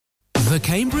The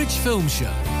Cambridge Film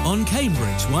Show on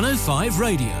Cambridge 105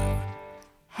 Radio.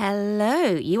 Hello,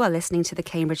 you are listening to the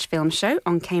Cambridge Film Show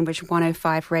on Cambridge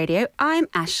 105 Radio. I'm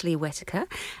Ashley Whitaker,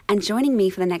 and joining me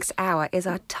for the next hour is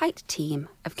our tight team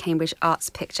of Cambridge Arts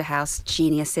Picture House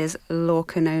geniuses,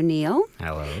 Lorcan O'Neill.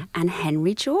 Hello. And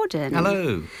Henry Jordan.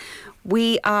 Hello.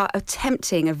 We are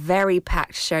attempting a very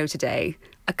packed show today.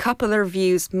 A couple of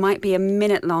reviews might be a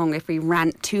minute long if we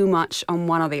rant too much on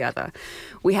one or the other.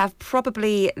 We have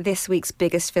probably this week's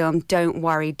biggest film, Don't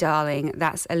Worry, Darling.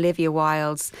 That's Olivia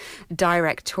Wilde's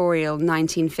directorial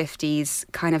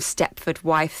 1950s kind of Stepford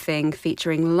wife thing,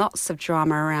 featuring lots of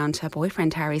drama around her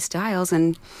boyfriend, Harry Styles,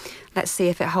 and let's see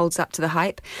if it holds up to the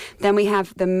hype. Then we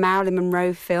have the Marilyn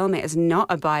Monroe film. It is not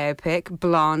a biopic,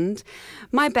 Blonde.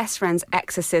 My Best Friend's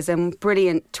Exorcism,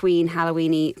 brilliant tween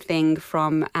Halloween-y thing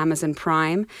from Amazon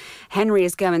Prime. Henry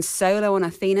is going solo on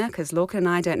Athena, because Lorcan and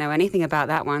I don't know anything about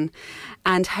that one.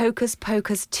 And Hocus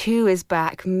Pocus 2 is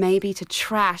back, maybe to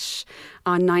trash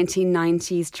our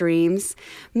 1990s dreams.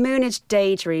 Moonage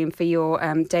Daydream for your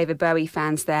David Bowie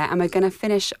fans there. And we're going to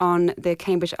finish on the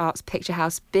Cambridge Arts Picture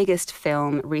House biggest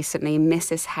film recently,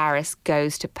 Mrs. Harris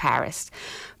Goes to Paris.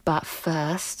 But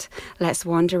first, let's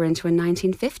wander into a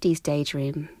 1950s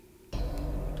daydream.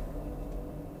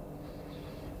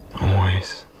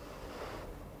 Always.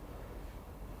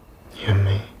 You and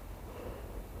me.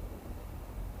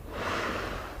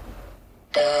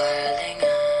 Darling,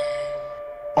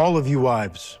 All of you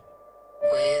wives,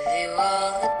 I'm with you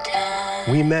all the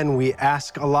time. we men, we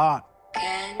ask a lot.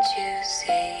 Can't you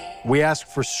see? We ask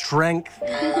for strength,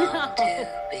 I long to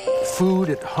be food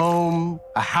at home,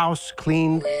 a house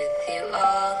cleaned, with you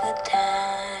all the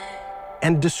time.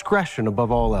 and discretion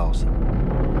above all else.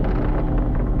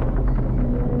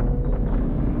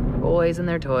 Boys and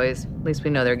their toys. At least we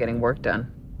know they're getting work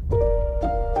done.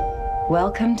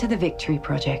 Welcome to the Victory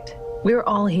Project. We're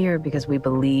all here because we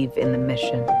believe in the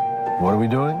mission. What are we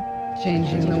doing?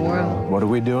 Changing the world. What are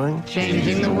we doing?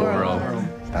 Changing the world.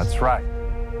 That's right.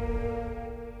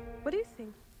 What do you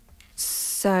think?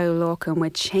 So, Lorcan, we're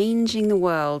changing the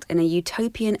world in a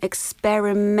utopian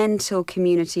experimental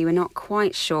community. We're not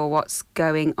quite sure what's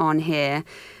going on here.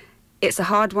 It's a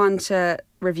hard one to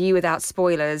review without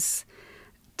spoilers.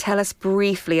 Tell us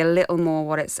briefly a little more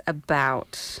what it's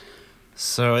about.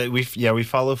 So we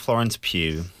follow Florence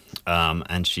Pugh,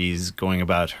 and she's going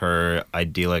about her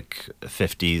idyllic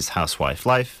 50s housewife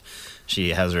life. She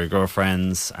has her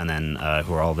girlfriends, and then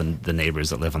who are all the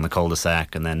neighbors that live on the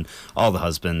cul-de-sac, and then all the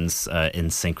husbands in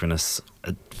synchronous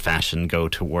fashion go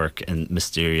to work in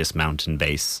mysterious mountain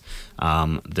base.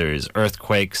 There's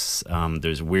earthquakes,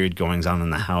 there's weird goings on in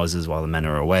the houses while the men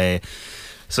are away.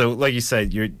 So, like you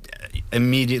said, you're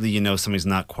immediately you know something's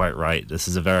not quite right. This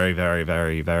is a very, very,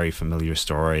 very, very familiar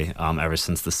story ever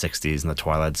since the 60s and the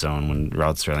Twilight Zone, when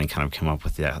Rod Serling kind of came up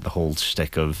with the whole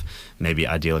shtick of maybe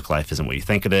idyllic life isn't what you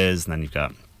think it is. And then you've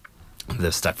got the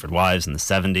Stepford Wives in the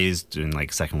 70s doing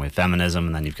like second wave feminism,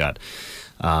 and then you've got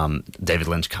David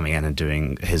Lynch coming in and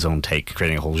doing his own take,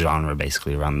 creating a whole genre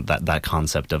basically around that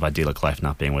concept of idyllic life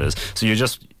not being what it is. So you're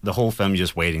just, the whole film, you're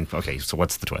just waiting for, okay, so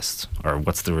what's the twist? Or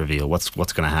what's the reveal? What's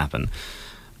going to happen?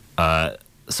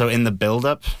 So in the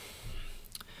build-up,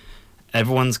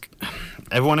 everyone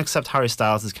except Harry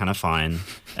Styles is kind of fine.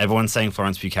 Everyone's saying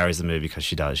Florence Pugh carries the movie because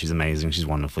she does. She's amazing. She's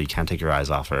wonderful. You can't take your eyes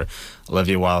off her.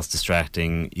 Olivia Wilde's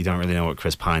distracting. You don't really know what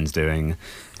Chris Pine's doing.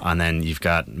 And then you've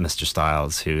got Mr.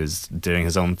 Styles, who's doing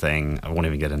his own thing. I won't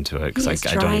even get into it because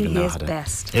I don't even know how to.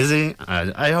 Best. Is he?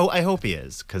 I hope he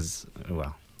is, because,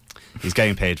 well, he's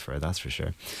getting paid for it, that's for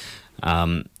sure.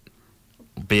 But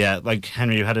yeah, like,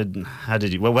 Henry, how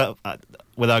did you,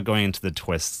 without going into the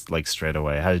twist, like, straight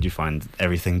away, how did you find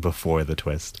everything before the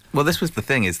twist? Well, this was the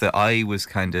thing, is that I was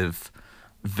kind of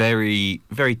very,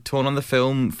 very torn on the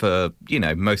film for,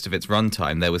 most of its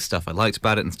runtime. There was stuff I liked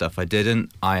about it and stuff I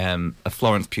didn't. I am a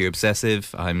Florence Pugh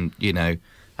obsessive.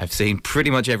 I've seen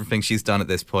pretty much everything she's done at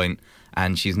this point,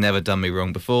 and she's never done me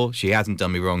wrong before. She hasn't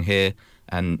done me wrong here,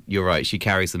 and you're right, she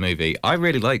carries the movie. I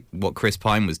really like what Chris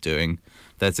Pine was doing.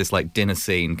 There's this, like, dinner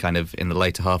scene kind of in the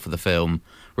later half of the film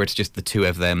where it's just the two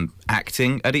of them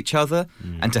acting at each other,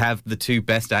 and to have the two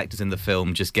best actors in the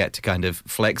film just get to kind of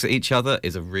flex at each other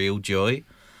is a real joy.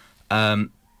 I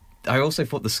also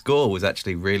thought the score was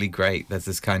actually really great. There's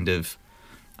this kind of,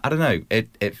 I don't know,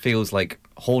 it feels like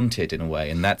haunted in a way,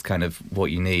 and that's kind of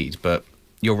what you need. But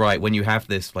you're right, when you have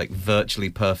this, like, virtually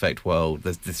perfect world,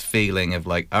 there's this feeling of,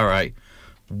 like, all right,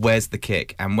 where's the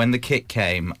kick? And when the kick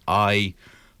came, I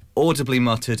audibly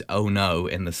muttered, "Oh no,"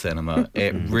 in the cinema.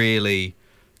 It really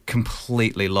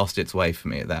completely lost its way for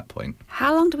me at that point.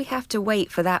 How long do we have to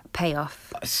wait for that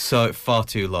payoff? So far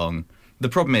too long. the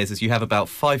problem is you have about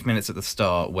 5 minutes at the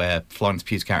start where Florence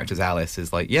Pugh's character's Alice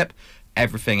is like, yep,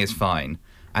 everything is fine.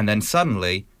 And then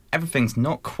suddenly, everything's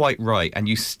not quite right. And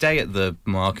you stay at the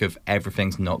mark of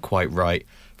everything's not quite right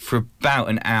for about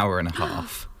an hour and a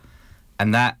half.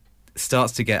 And that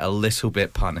starts to get a little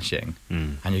bit punishing.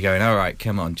 And you're going, all right,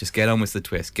 come on, just get on with the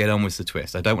twist. Get on with the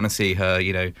twist. I don't want to see her,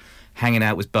 you know, hanging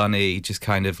out with Bunny, just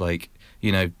kind of like,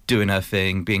 you know, doing her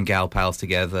thing, being gal pals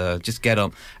together. Just get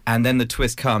on. And then the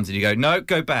twist comes and you go, no,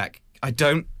 go back. I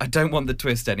don't want the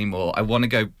twist anymore. I want to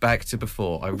go back to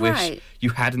before. I wish you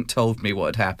hadn't told me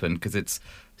what had happened, because it's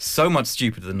so much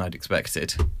stupider than I'd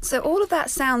expected. So all of that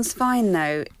sounds fine,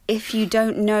 though, if you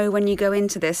don't know when you go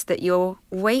into this that you're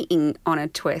waiting on a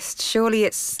twist. Surely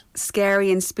it's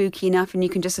scary and spooky enough and you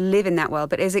can just live in that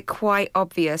world. But is it quite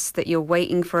obvious that you're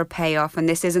waiting for a payoff and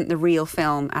this isn't the real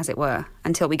film, as it were,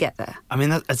 until we get there? I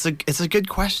mean, it's a good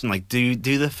question. Like, do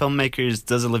the filmmakers,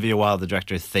 does Olivia Wilde, the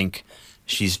director, think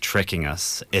she's tricking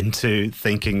us into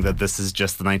thinking that this is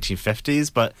just the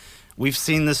 1950s? But we've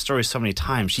seen this story so many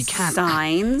times. She can't.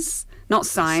 Signs. Not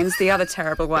Signs, the other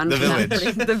terrible one. The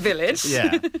Village. The Village.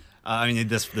 Yeah. I mean,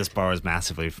 this borrows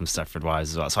massively from Stepford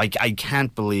Wives as well. So I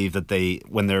can't believe that they,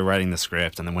 when they were writing the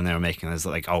script and then when they were making this,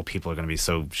 like, oh, people are going to be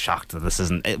so shocked that this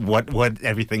isn't, what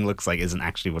everything looks like isn't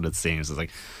actually what it seems. It's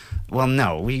like, well,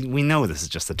 no, we know this is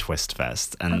just a twist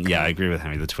fest. And yeah, I agree with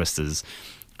Henry. The twist is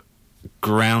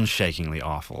ground-shakingly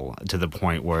awful to the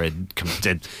point where it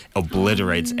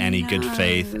obliterates any good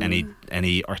faith,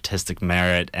 any artistic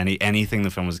merit, anything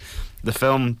the film was. The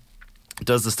film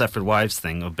does the Stepford Wives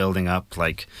thing of building up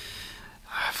like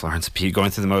Florence Pugh, going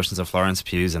through the motions of Florence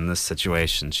Pugh's in this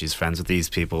situation. She's friends with these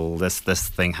people. This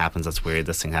thing happens. That's weird.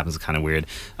 This thing happens. Kind of weird.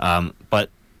 But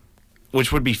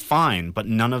which would be fine. But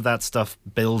none of that stuff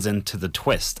builds into the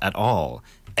twist at all.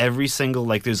 Every single,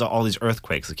 like, there's all these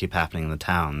earthquakes that keep happening in the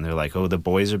town. They're like, oh, the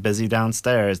boys are busy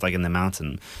downstairs, like in the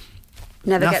mountain.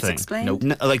 Never Nothing. gets explained. Nope.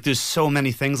 No, like, there's so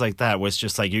many things like that where it's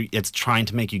just like it's trying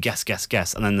to make you guess,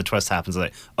 and then the twist happens.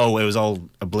 Like, oh, it was all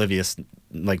oblivious,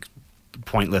 like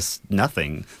pointless,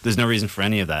 nothing. There's no reason for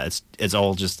any of that. It's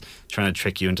all just trying to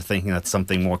trick you into thinking that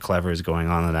something more clever is going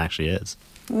on than it actually is.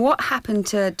 What happened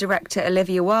to director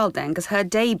Olivia Wilde then? Because her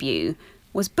debut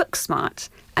was Booksmart,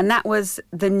 and that was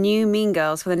the new Mean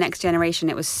Girls for the next generation.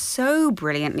 It was so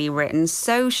brilliantly written,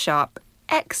 so sharp,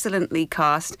 excellently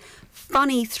cast,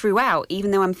 funny throughout,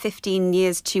 even though I'm 15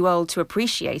 years too old to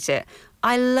appreciate it.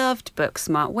 I loved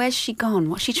Booksmart. Where's she gone?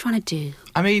 What's she trying to do?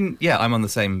 I mean, yeah, I'm on the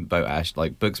same boat, Ash.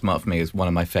 Like, Booksmart for me is one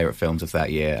of my favourite films of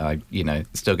that year. I, you know,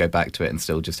 still go back to it and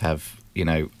still just have, you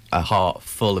know, a heart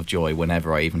full of joy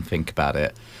whenever I even think about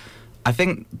it. I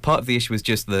think part of the issue was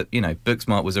just that, you know,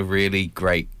 Booksmart was a really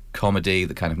great comedy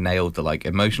that kind of nailed the, like,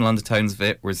 emotional undertones of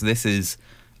it, whereas this is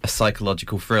a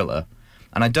psychological thriller.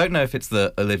 And I don't know if it's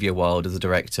that Olivia Wilde as a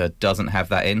director doesn't have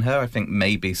that in her. I think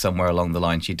maybe somewhere along the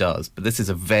line she does. But this is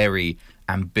a very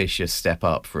ambitious step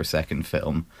up for a second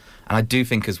film. And I do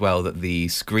think as well that the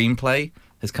screenplay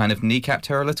has kind of kneecapped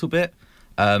her a little bit.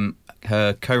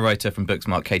 Her co-writer from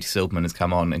Booksmart, Katie Silverman, has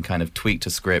come on and kind of tweaked a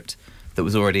script that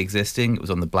was already existing. It was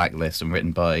on the blacklist and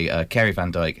written by Kerry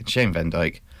Van Dyke and Shane Van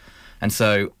Dyke. And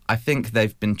so I think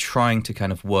they've been trying to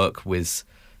kind of work with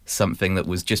something that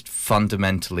was just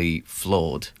fundamentally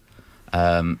flawed.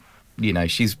 You know,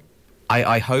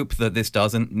 I hope that this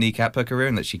doesn't kneecap her career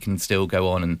and that she can still go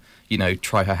on and, you know,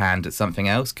 try her hand at something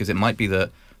else, because it might be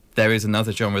that there is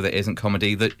another genre that isn't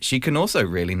comedy that she can also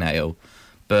really nail.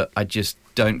 But I just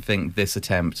don't think this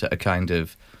attempt at a kind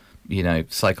of, you know,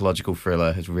 psychological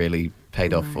thriller has really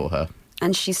paid off for her.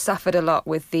 And she suffered a lot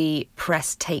with the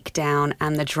press takedown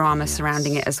and the drama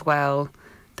surrounding it as well,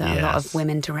 that a lot of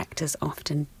women directors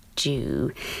often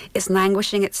do. It's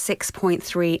languishing at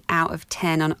 6.3 out of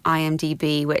 10 on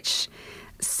IMDb, which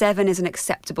 7 is an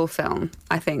acceptable film,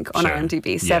 I think, on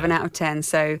IMDb. 7 out of 10.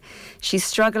 So she's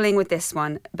struggling with this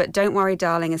one. But Don't Worry,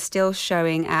 Darling is still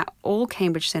showing at all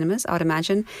Cambridge cinemas, I'd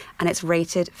imagine, and it's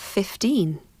rated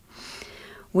 15.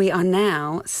 We are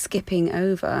now skipping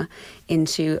over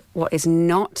into what is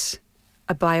not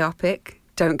a biopic.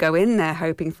 Don't go in there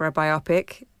hoping for a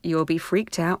biopic. You'll be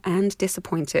freaked out and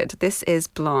disappointed. This is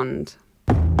Blonde.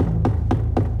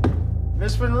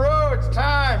 Miss Monroe, it's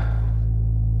time!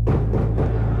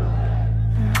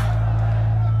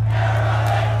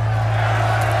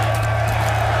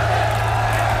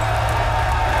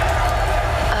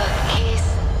 A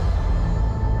kiss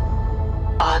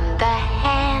on the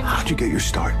hand. How'd you get your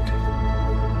start?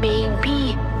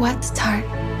 Maybe What start?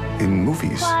 In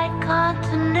movies. quite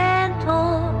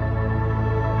continental.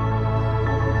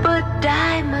 But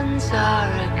diamonds are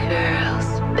a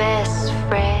girl's best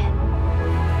friend.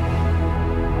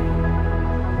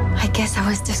 I guess I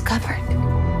was discovered.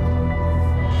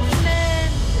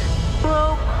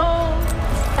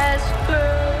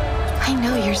 I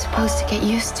know you're supposed to get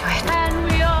used to it.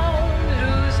 And we all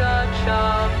lose our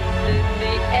charm in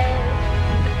the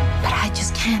end. But I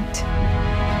just can't.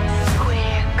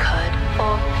 Square cut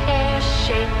or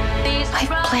pear-shaped.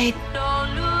 I've played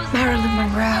Marilyn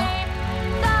Monroe.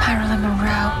 Marilyn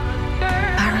Monroe.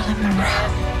 Marilyn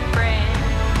Monroe.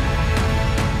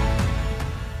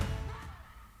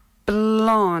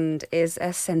 Blonde is a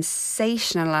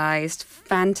sensationalized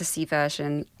fantasy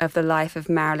version of the life of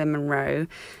Marilyn Monroe,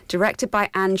 directed by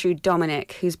Andrew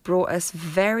Dominik, who's brought us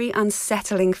very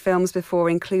unsettling films before,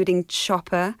 including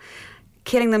Chopper,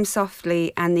 Killing Them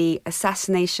Softly, and the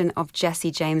assassination of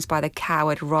Jesse James by the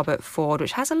coward Robert Ford,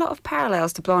 which has a lot of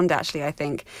parallels to Blonde, actually, I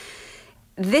think.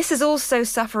 This is also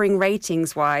suffering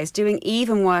ratings-wise, doing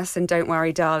even worse than Don't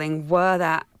Worry, Darling, were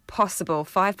that possible,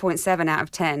 5.7 out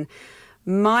of 10.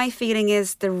 My feeling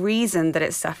is the reason that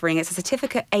it's suffering, it's a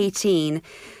certificate 18.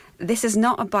 This is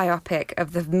not a biopic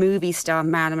of the movie star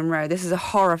Marilyn Monroe. This is a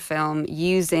horror film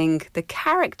using the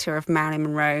character of Marilyn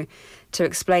Monroe to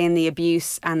explain the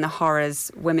abuse and the horrors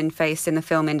women faced in the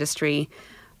film industry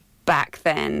back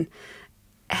then.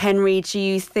 Henry, do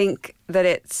you think that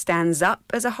it stands up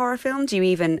as a horror film? Do you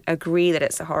even agree that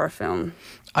it's a horror film?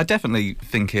 I definitely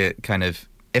think it kind of,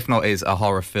 if not is a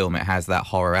horror film, it has that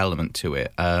horror element to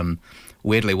it.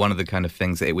 Weirdly, one of the kind of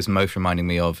things that it was most reminding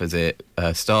me of as it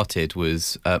started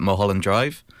was Mulholland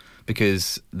Drive,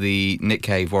 because the Nick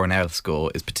Cave, Warren Ellis score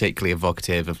is particularly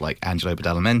evocative of like Angelo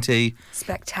Badalamenti.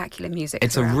 Spectacular music.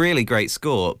 It's throughout. a really great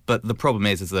score, but the problem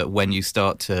is that when you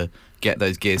start to get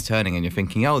those gears turning and you're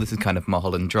thinking, oh, this is kind of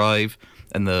Mulholland Drive,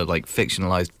 and the like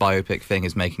fictionalized biopic thing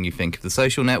is making you think of The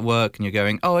Social Network, and you're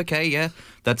going, oh, okay, yeah,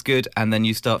 that's good. And then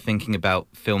you start thinking about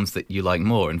films that you like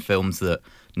more, and films that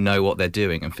know what they're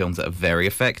doing, and films that are very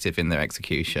effective in their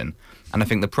execution. And I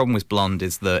think the problem with Blonde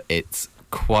is that it's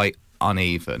quite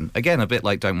uneven. Again, a bit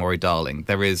like Don't Worry, Darling.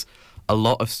 There is a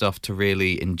lot of stuff to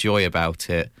really enjoy about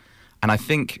it. And I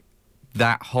think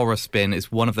that horror spin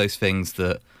is one of those things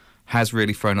that has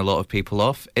really thrown a lot of people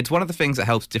off. It's one of the things that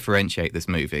helps differentiate this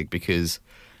movie, because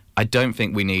I don't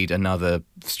think we need another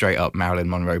straight-up Marilyn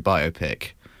Monroe biopic.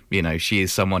 You know, she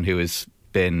is someone who has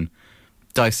been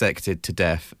dissected to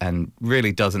death and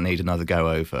really doesn't need another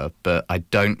go-over. But I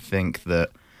don't think that,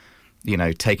 you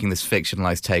know, taking this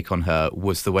fictionalized take on her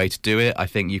was the way to do it. I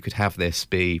think you could have this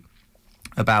be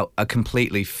about a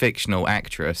completely fictional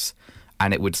actress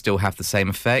and it would still have the same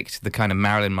effect. The kind of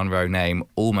Marilyn Monroe name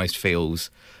almost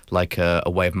feels like a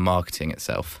way of marketing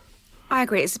itself. I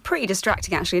agree. It's pretty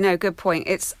distracting, actually. No, good point.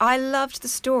 I loved the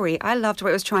story. I loved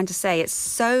what it was trying to say. It's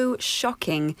so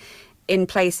shocking in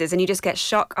places, and you just get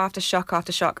shock after shock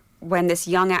after shock when this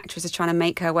young actress is trying to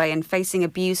make her way and facing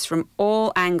abuse from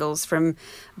all angles, from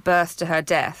birth to her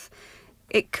death.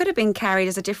 It could have been carried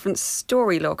as a different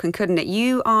story, Lorcan, couldn't it?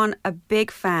 You aren't a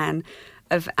big fan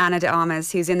of Ana de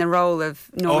Armas, who's in the role of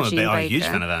Norma Jean Baker. I'm a huge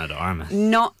fan of Ana de Armas.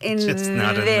 Not in Just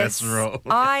not in this role.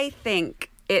 I think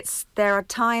there are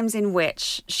times in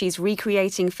which she's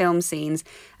recreating film scenes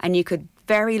and you could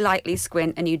very lightly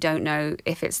squint and you don't know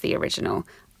if it's the original.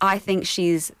 I think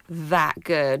she's that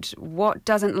good. What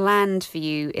doesn't land for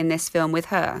you in this film with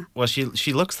her? Well,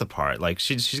 she looks the part. Like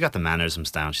she's got the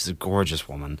mannerisms down. She's a gorgeous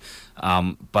woman,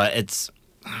 but it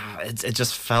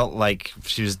just felt like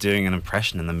she was doing an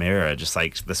impression in the mirror. Just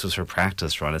like this was her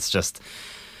practice run. It's just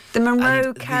the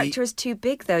Monroe character is too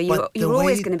big, though. You're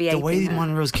always going to be aping the way her.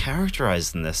 Monroe's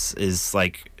characterized in this is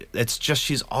like it's just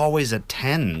she's always at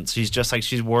 10. She's just like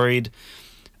she's worried.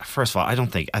 First of all, I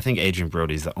think Adrian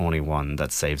Brody's the only one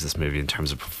that saves this movie in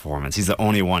terms of performance. He's the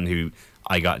only one who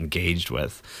I got engaged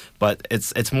with. But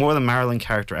it's more the Marilyn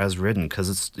character as written,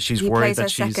 because she's worried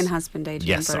that she's... He plays her second husband,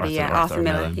 Adrian Brody. Arthur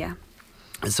Miller, yeah.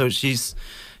 And so she's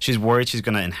worried she's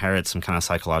going to inherit some kind of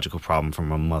psychological problem from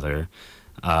her mother.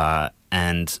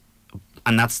 And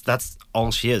that's all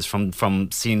she is.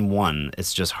 From scene one,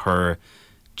 it's just her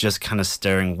just kind of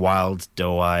staring wild,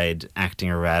 doe-eyed, acting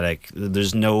erratic.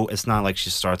 It's not like she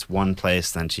starts one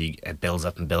place, then it builds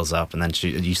up, and then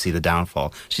you see the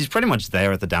downfall. She's pretty much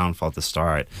there at the downfall at the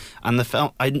start. And the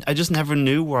film, I just never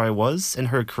knew where I was in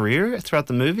her career throughout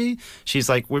the movie. She's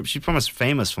pretty much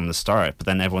famous from the start, but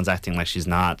then everyone's acting like she's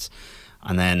not.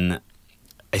 And then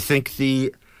I think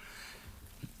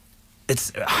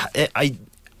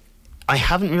I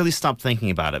haven't really stopped thinking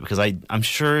about it, because I'm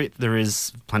sure there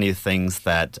is plenty of things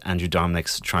that Andrew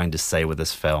Dominik's trying to say with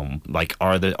this film. Like,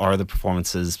 are the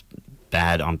performances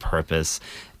bad on purpose?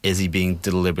 Is he being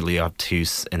deliberately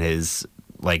obtuse in his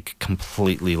like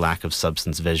completely lack of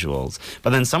substance visuals. But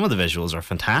then some of the visuals are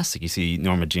fantastic. You see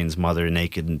Norma Jean's mother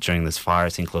naked during this fire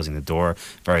scene, closing the door,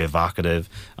 very evocative.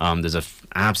 There's a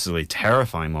absolutely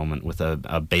terrifying moment with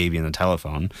a baby in the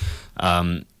telephone.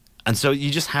 And so you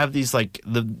just have these, like,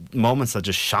 the moments that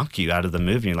just shock you out of the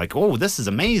movie. You're like, oh, this is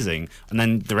amazing. And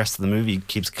then the rest of the movie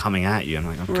keeps coming at you. And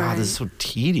I'm like, oh, God, this is so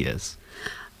tedious.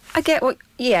 I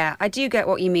do get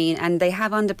what you mean. And they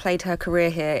have underplayed her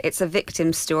career here. It's a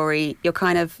victim story. You're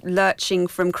kind of lurching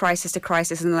from crisis to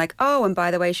crisis. And like, oh, and by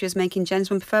the way, she was making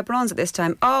Gentlemen Prefer Blondes at this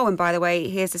time. Oh, and by the way,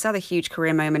 here's this other huge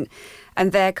career moment.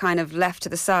 And they're kind of left to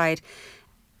the side.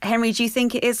 Henry, do you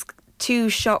think it is too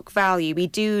shock value? We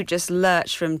do just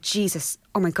lurch from Jesus,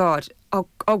 oh my God,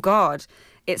 oh God.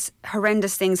 It's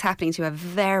horrendous things happening to her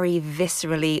very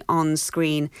viscerally on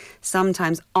screen.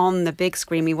 Sometimes on the big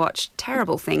screen we watch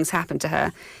terrible things happen to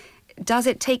her. Does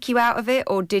it take you out of it,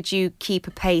 or did you keep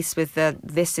a pace with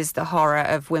this is the horror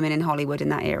of women in Hollywood in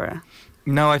that era?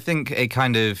 No, I think it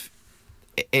kind of...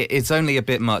 It's only a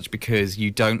bit much because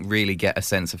you don't really get a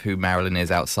sense of who Marilyn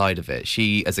is outside of it.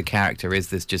 She, as a character, is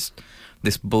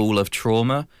this ball of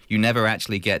trauma. You never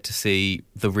actually get to see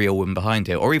the real woman behind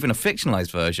it, or even a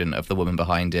fictionalized version of the woman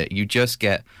behind it. You just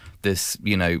get this,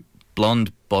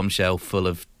 blonde bombshell full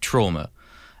of trauma.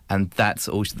 And that's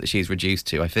all that she's reduced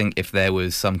to. I think if there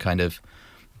was some kind of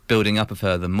building up of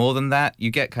her, more than that,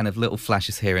 you get kind of little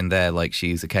flashes here and there, like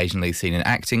she's occasionally seen in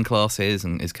acting classes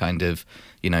and is kind of,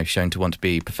 shown to want to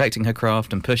be perfecting her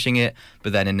craft and pushing it,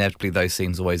 but then inevitably those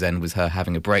scenes always end with her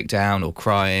having a breakdown or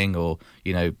crying or,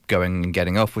 going and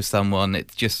getting off with someone.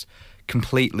 It just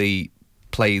completely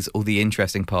plays all the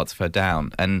interesting parts of her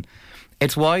down. And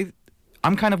it's why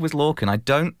I'm kind of with Lorcan. I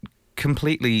don't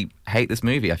completely hate this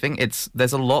movie. I think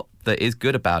there's a lot that is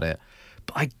good about it,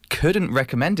 but I couldn't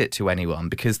recommend it to anyone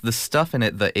because the stuff in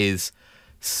it that is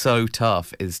so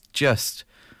tough is just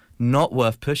not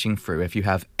worth pushing through if you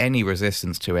have any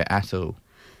resistance to it at all.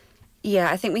 Yeah,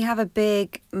 I think we have a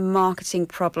big marketing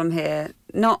problem here.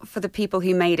 Not for the people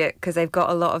who made it, because they've got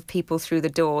a lot of people through the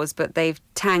doors, but they've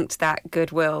tanked that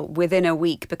goodwill within a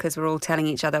week because we're all telling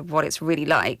each other what it's really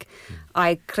like.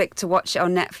 I clicked to watch it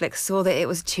on Netflix, saw that it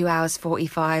was 2 hours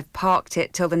 45, parked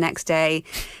it till the next day,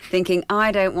 thinking,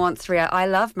 I don't want 3 hours. I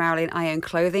love Marilyn. I own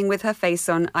clothing with her face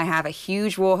on. I have a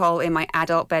huge Warhol in my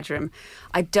adult bedroom.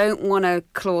 I don't want to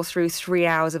claw through 3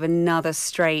 hours of another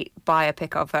straight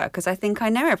biopic of her because I think I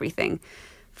know everything.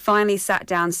 Finally sat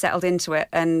down, settled into it,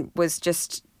 and was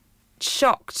just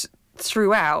shocked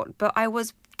throughout, but I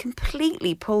was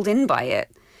completely pulled in by it.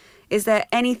 Is there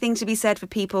anything to be said for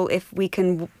people if we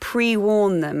can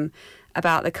pre-warn them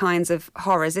about the kinds of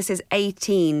horrors? This is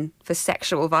 18 for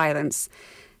sexual violence.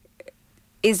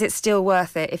 Is it still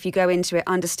worth it if you go into it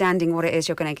understanding what it is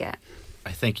you're going to get?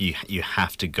 I think you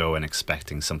have to go in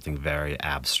expecting something very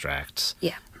abstract.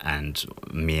 Yeah. And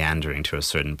meandering to a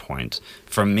certain point.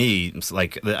 For me, it's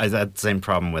like I had the same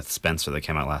problem with Spencer that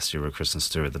came out last year with Kristen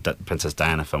Stewart, the Princess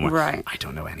Diana film. Where right. I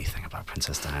don't know anything about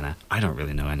Princess Diana. I don't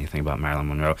really know anything about Marilyn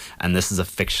Monroe. And this is a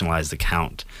fictionalized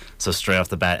account. So straight off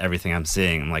the bat, everything I'm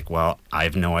seeing, I'm like, well, I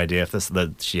have no idea if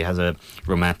that she has a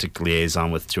romantic liaison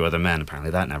with 2 other men.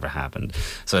 Apparently that never happened.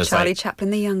 So it's Charlie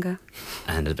Chaplin the Younger.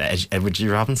 And Edward G.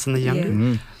 Robinson the Younger.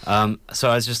 Yeah. Mm-hmm.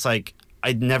 So I was just like,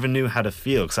 I never knew how to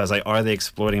feel because I was like, are they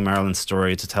exploiting Marilyn's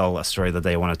story to tell a story that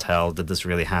they want to tell? Did this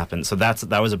really happen? So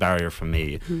that was a barrier for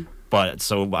me. Mm-hmm. But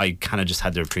so I kind of just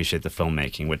had to appreciate the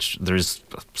filmmaking, which there's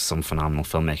some phenomenal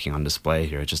filmmaking on display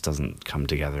here. It just doesn't come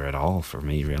together at all for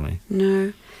me, really.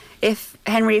 No. If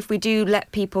we do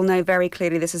let people know very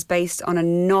clearly this is based on a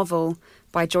novel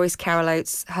by Joyce Carol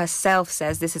Oates, herself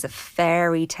says this is a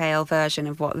fairy tale version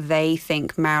of what they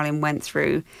think Marilyn went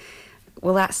through.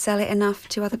 Will that sell it enough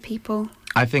to other people?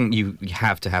 I think you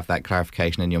have to have that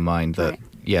clarification in your mind that,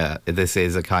 yeah, this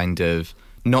is a kind of,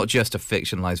 not just a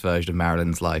fictionalized version of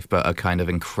Marilyn's life, but a kind of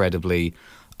incredibly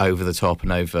over-the-top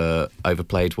and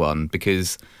overplayed one,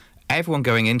 because everyone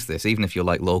going into this, even if you're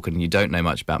like Lorcan and you don't know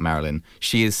much about Marilyn,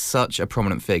 she is such a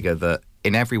prominent figure that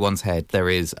in everyone's head there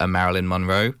is a Marilyn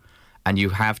Monroe, and you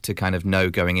have to kind of know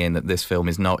going in that this film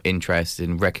is not interested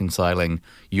in reconciling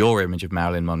your image of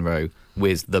Marilyn Monroe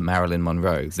with the Marilyn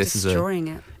Monroe. Destroying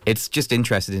it. It's just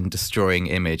interested in destroying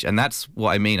image, and that's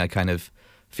what I mean. I kind of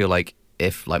feel like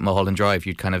if, like Mulholland Drive,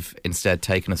 you'd kind of instead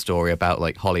taken a story about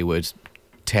like Hollywood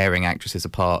tearing actresses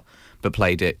apart, but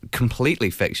played it completely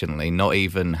fictionally, not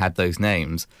even had those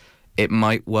names, it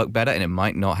might work better and it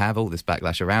might not have all this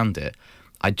backlash around it.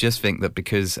 I just think that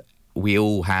because we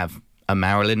all have a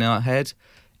Marilyn in our head,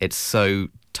 it's so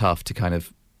tough to kind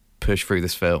of push through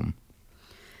this film.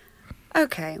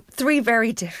 Okay, 3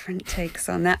 very different takes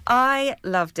on that. I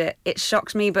loved it. It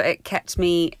shocked me, but it kept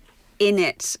me in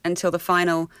it until the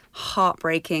final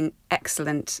heartbreaking,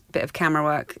 excellent bit of camera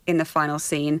work in the final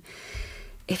scene.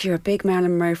 If you're a big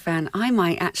Marilyn Monroe fan, I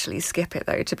might actually skip it,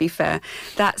 though, to be fair.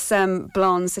 That's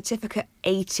Blonde, Certificate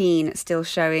 18, still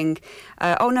showing.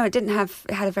 Oh, no, it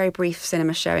had a very brief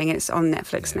cinema showing. It's on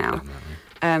Netflix now.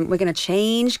 We're going to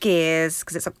change gears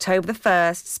because it's October the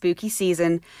 1st, spooky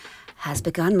season has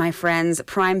begun, my friends.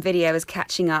 Prime Video is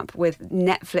catching up with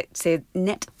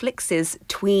Netflix's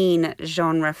tween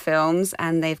genre films,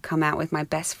 and they've come out with My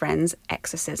Best Friend's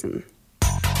Exorcism.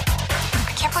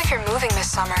 I can't believe you're moving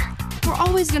this summer. We're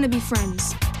always gonna be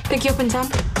friends. Pick you up in town?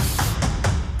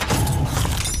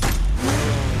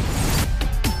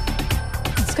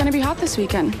 It's gonna be hot this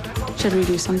weekend. Should we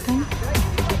do something?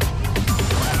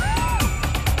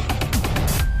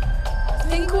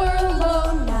 Think we're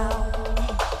alone now.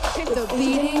 The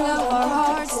beating of our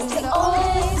hearts is the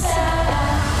only sound.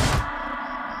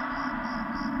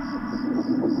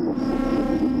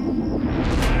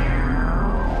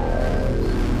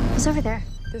 Who's over there?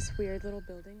 This weird little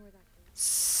building where that...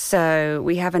 So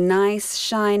we have a nice,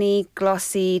 shiny,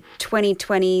 glossy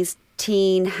 2020s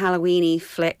teen Halloween-y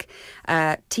flick.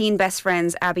 Teen best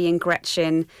friends Abby and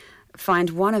Gretchen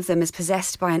find one of them is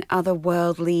possessed by an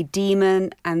otherworldly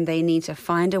demon, and they need to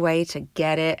find a way to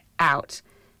get it out.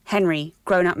 Henry,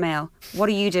 grown-up male, what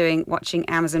are you doing watching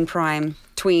Amazon Prime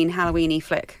tween Halloween-y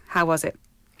flick? How was it?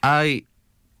 I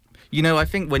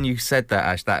think when you said that,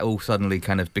 Ash, that all suddenly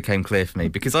kind of became clear for me,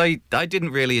 because I didn't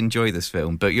really enjoy this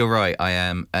film, but you're right, I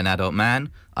am an adult man.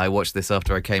 I watched this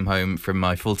after I came home from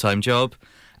my full-time job,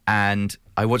 and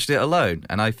I watched it alone,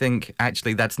 and I think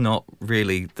actually that's not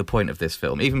really the point of this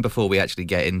film. Even before we actually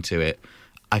get into it,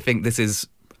 I think this is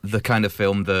the kind of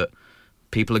film that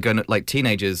people are going to, like,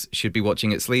 teenagers should be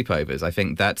watching at sleepovers. I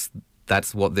think that's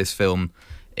what this film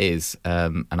is,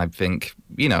 and I think,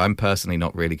 I'm personally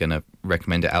not really going to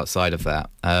recommend it outside of that.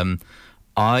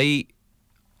 I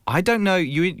don't know,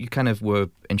 you kind of were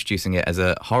introducing it as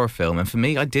a horror film, and for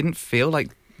me, I didn't feel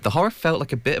like the horror felt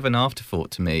like a bit of an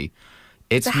afterthought to me.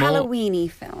 It's a Halloween-y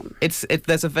film.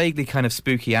 There's a vaguely kind of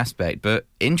spooky aspect, but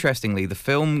interestingly, the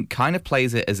film kind of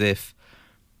plays it as if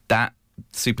that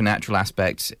supernatural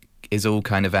aspect is all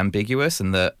kind of ambiguous,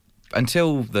 and that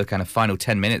until the kind of final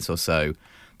 10 minutes or so,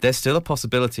 there's still a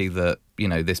possibility that,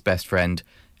 this best friend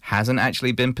hasn't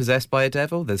actually been possessed by a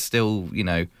devil. There's still,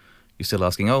 you're still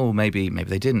asking, oh, maybe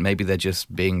they didn't. Maybe they're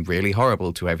just being really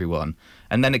horrible to everyone.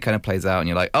 And then it kind of plays out and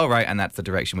you're like, oh, right, and that's the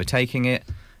direction we're taking it.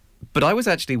 But I was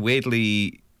actually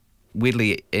weirdly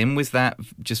in with that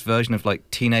just version of, like,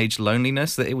 teenage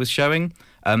loneliness that it was showing.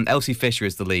 Elsie Fisher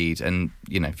is the lead and,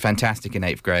 fantastic in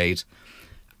 8th grade.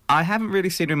 I haven't really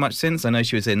seen her much since. I know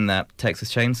she was in that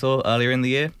Texas Chainsaw earlier in the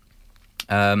year.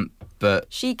 But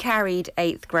she carried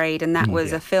 8th grade, and that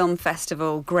was a film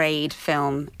festival grade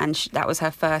film, and that was her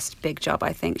first big job,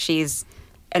 I think. She's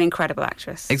an incredible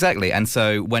actress. Exactly. And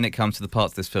so when it comes to the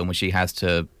parts of this film where she has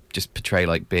to just portray,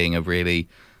 like, being a really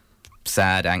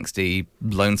sad, angsty,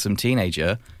 lonesome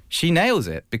teenager, she nails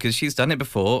it, because she's done it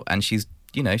before, and she's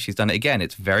done it again.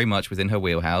 It's very much within her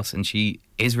wheelhouse, and she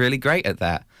is really great at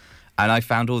that. And I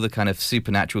found all the kind of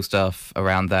supernatural stuff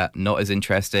around that not as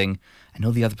interesting, and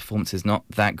all the other performances not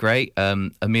that great.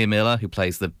 Amir Miller, who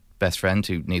plays the best friend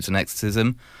who needs an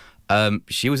exorcism,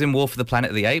 she was in War for the Planet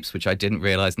of the Apes, which I didn't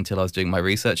realise until I was doing my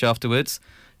research afterwards.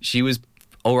 She was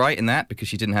all right in that because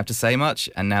she didn't have to say much,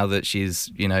 and now that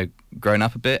she's, grown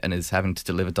up a bit and is having to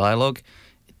deliver dialogue,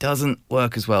 it doesn't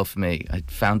work as well for me. I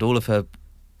found all of her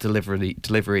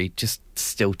delivery just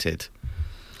stilted.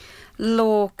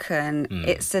 Lorcan,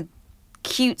 it's a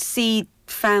cutesy,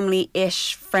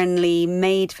 family-ish, friendly,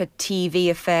 made-for-TV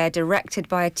affair, directed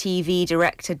by a TV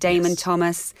director, Damon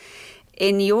Thomas.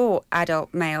 In your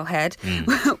adult male head,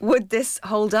 would this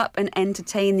hold up and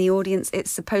entertain the audience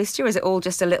it's supposed to, or is it all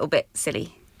just a little bit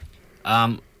silly?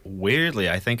 Weirdly,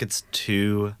 I think it's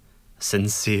too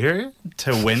sincere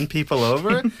to win people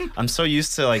over. I'm so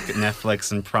used to, like,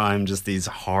 Netflix and Prime, just these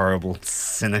horrible,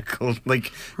 cynical,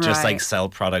 just sell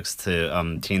products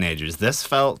to teenagers. This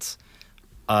felt...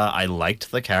 I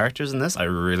liked the characters in this. I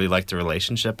really liked the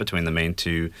relationship between the main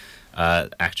two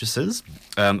actresses.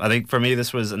 I think for me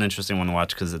this was an interesting one to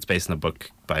watch because it's based on a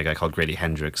book by a guy called Grady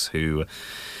Hendrix, who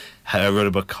wrote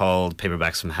a book called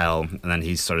Paperbacks from Hell, and then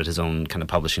he started his own kind of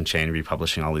publishing chain,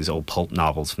 republishing all these old pulp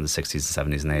novels from the 60s,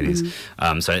 70s, and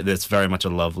 80s. So it's very much a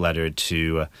love letter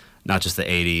to not just the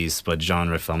 80s, but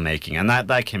genre filmmaking. And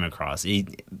that came across.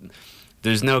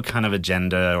 There's no kind of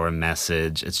agenda or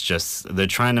message. It's just they're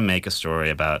trying to make a story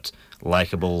about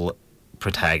likable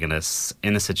protagonists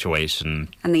in a situation.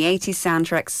 And the 80s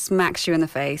soundtrack smacks you in the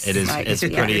face. It is. It's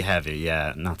pretty heavy,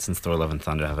 yeah. Not since Thor: Love and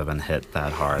Thunder have I been hit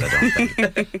that hard, I don't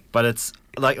think. But it's,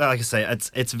 like I say,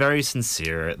 it's very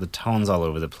sincere. The tone's all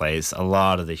over the place. A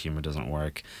lot of the humor doesn't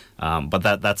work. But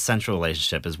that central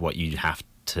relationship is what you have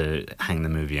to hang the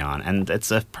movie on. And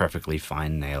it's a perfectly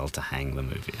fine nail to hang the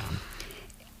movie on.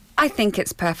 I think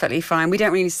it's perfectly fine. We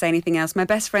don't really need to say anything else. My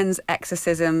Best Friend's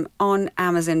Exorcism on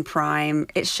Amazon Prime.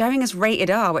 It's showing as rated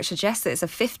R, which suggests that it's a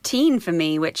 15 for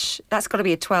me, which that's got to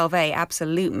be a 12A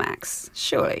absolute max,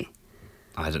 surely.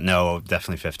 I don't know,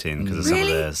 definitely 15 because of some of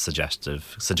the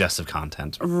suggestive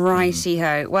content.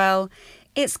 Righty-ho. Well,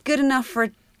 it's good enough for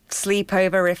a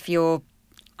sleepover if you're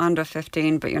under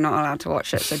 15, but you're not allowed to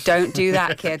watch it. So don't do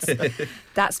that, kids.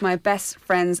 That's My Best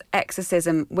Friend's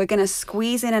Exorcism. We're going to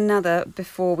squeeze in another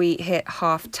before we hit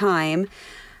half-time.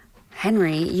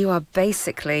 Henry, you are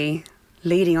basically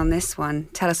leading on this one.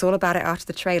 Tell us all about it after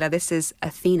the trailer. This is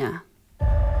Athena.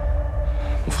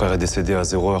 Mon frère est décédé à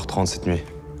 0h30 cette nuit.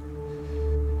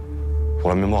 Pour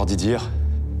la mémoire d'Idir,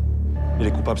 et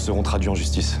les coupables seront traduits en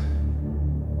justice.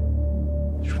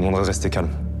 Je vous demanderai de rester calme.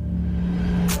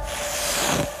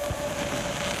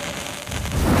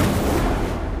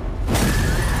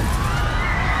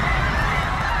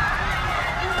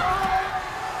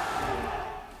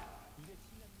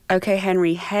 Okay,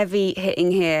 Henry, heavy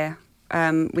hitting here.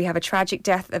 We have a tragic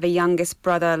death of a youngest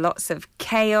brother, lots of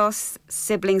chaos,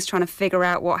 siblings trying to figure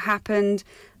out what happened.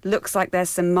 Looks like there's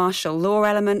some martial law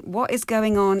element. What is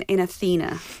going on in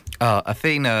Athena?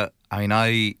 Athena, I mean,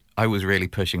 I was really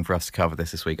pushing for us to cover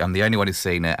this week. I'm the only one who's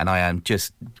seen it, and I am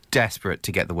just desperate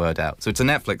to get the word out. So it's a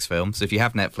Netflix film, so if you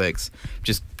have Netflix,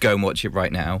 just go and watch it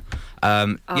right now.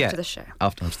 After the show.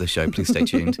 After the show, please stay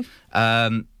tuned.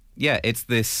 It's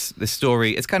this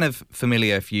story. It's kind of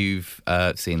familiar if you've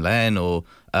seen Len or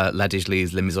La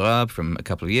Digely's Les Miserables from a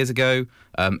couple of years ago,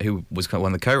 who was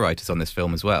one of the co-writers on this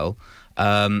film as well.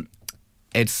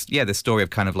 It's this story of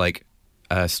kind of like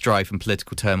strife and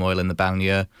political turmoil in the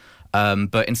banlieue.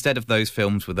 But instead of those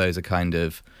films where those are kind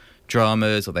of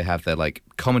dramas or they have their like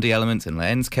comedy elements in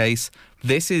Len's case,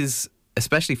 this is,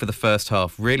 especially for the first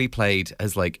half, really played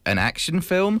as like an action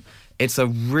film. It's a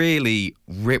really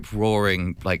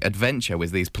rip-roaring like adventure with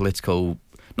these political,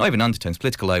 not even undertones,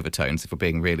 political overtones, if we're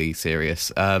being really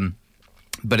serious.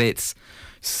 But it's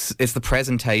the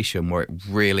presentation where it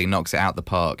really knocks it out the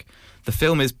park. The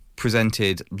film is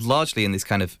presented largely in this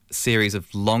kind of series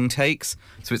of long takes.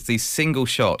 So it's these single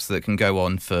shots that can go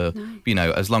on for,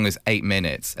 as long as 8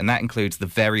 minutes. And that includes the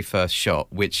very first shot,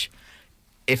 which,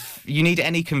 if you need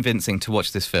any convincing to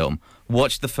watch this film,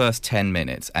 watch the first 10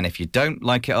 minutes. And if you don't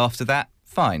like it after that,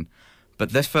 fine.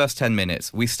 But this first 10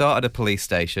 minutes, we start at a police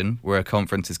station where a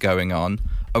conference is going on.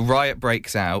 A riot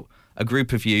breaks out. A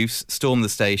group of youths storm the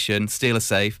station, steal a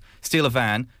safe, steal a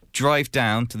van, drive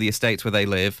down to the estates where they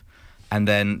live, and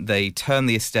then they turn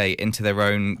the estate into their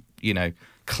own,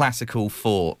 classical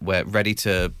fort where ready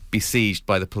to be sieged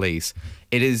by the police.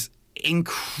 It is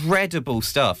incredible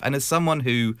stuff. And as someone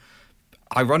who,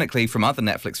 ironically, from other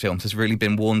Netflix films, has really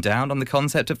been worn down on the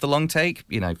concept of the long take,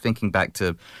 thinking back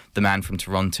to The Man from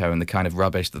Toronto and the kind of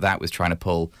rubbish that was trying to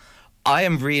pull, I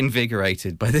am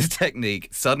reinvigorated by this technique.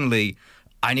 Suddenly,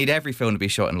 I need every film to be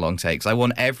shot in long takes. I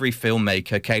want every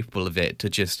filmmaker capable of it to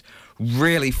just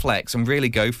really flex and really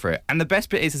go for it. And the best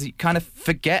bit is you kind of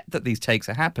forget that these takes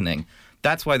are happening.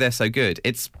 That's why they're so good.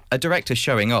 It's a director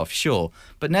showing off, sure,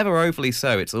 but never overly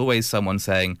so. It's always someone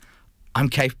saying, I'm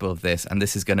capable of this, and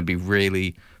this is going to be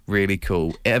really, really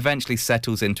cool. It eventually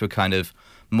settles into a kind of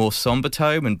more somber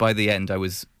tone, and by the end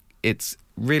it's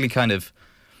really kind of,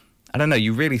 I don't know,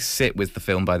 you really sit with the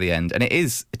film by the end. And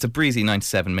it's a breezy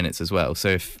 97 minutes as well. So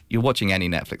if you're watching any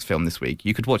Netflix film this week,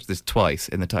 you could watch this twice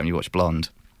in the time you watch Blonde.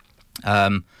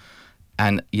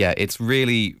 It's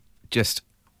really just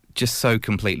so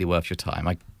completely worth your time.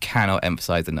 I cannot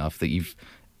emphasize enough that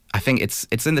I think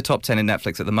it's in the top 10 in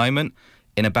Netflix at the moment.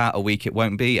 In about a week it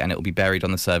won't be, and it will be buried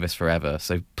on the service forever.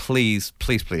 So please,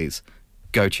 please, please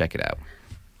go check it out.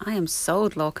 I am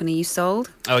sold, Lorcan. Are you sold?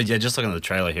 Oh, yeah, just looking at the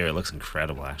trailer here, it looks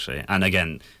incredible, actually. And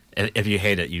again, if you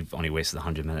hate it, you've only wasted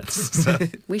 100 minutes. So.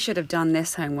 We should have done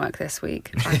this homework this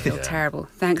week. I feel terrible.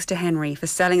 Thanks to Henry for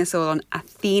selling us all on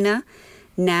Athena,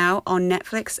 now on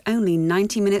Netflix, only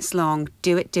 90 minutes long.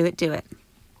 Do it, do it, do it.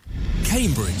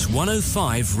 Cambridge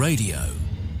 105 Radio.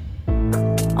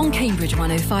 On Cambridge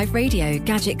 105 Radio,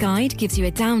 Gadget Guide gives you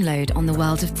a download on the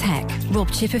world of tech. Rob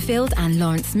Chipperfield and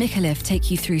Lawrence Micallef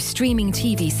take you through streaming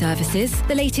TV services,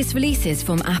 the latest releases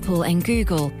from Apple and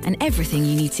Google, and everything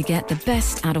you need to get the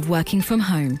best out of working from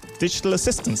home. Digital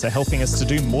assistants are helping us to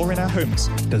do more in our homes.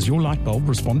 Does your light bulb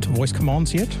respond to voice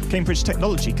commands yet? Cambridge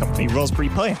technology company Raspberry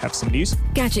Pi have some news.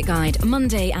 Gadget Guide,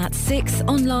 Monday at 6,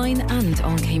 online and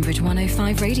on Cambridge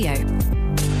 105 Radio.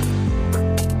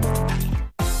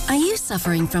 Are you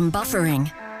suffering from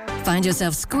buffering? Find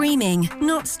yourself screaming,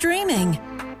 not streaming?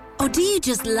 Or do you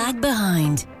just lag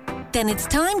behind? Then it's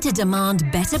time to demand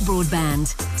better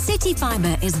broadband. City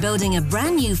Fibre is building a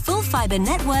brand new full fibre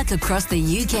network across the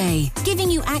UK, giving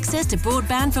you access to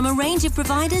broadband from a range of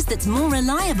providers that's more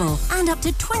reliable and up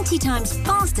to 20 times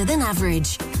faster than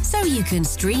average. So you can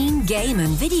stream, game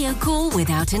and video call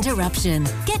without interruption.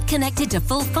 Get connected to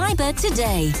full fibre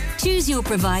today. Choose your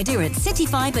provider at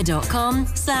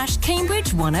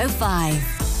cityfibre.com/Cambridge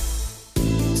 105.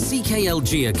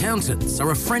 CKLG Accountants are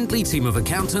a friendly team of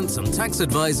accountants and tax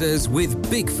advisors with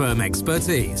big firm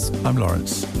expertise. I'm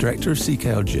Lawrence, Director of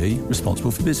CKLG,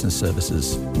 responsible for business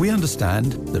services. We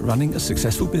understand that running a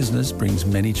successful business brings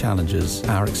many challenges.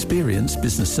 Our experienced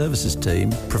business services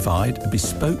team provide a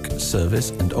bespoke service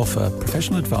and offer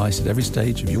professional advice at every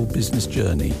stage of your business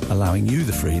journey, allowing you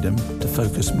the freedom to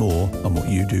focus more on what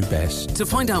you do best. To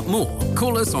find out more,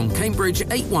 call us on Cambridge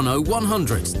 810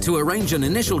 100 to arrange an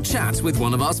initial chat with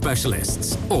one of our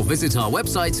specialists, or visit our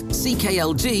website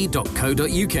cklg.co.uk.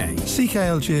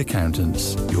 CKLG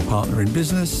Accountants, your partner in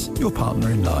business, your partner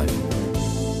in life.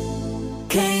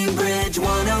 Cambridge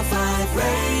 105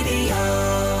 Radio.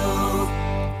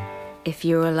 If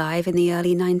you were alive in the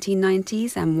early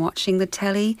 1990s and watching the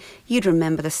telly, you'd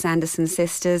remember the Sanderson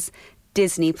sisters.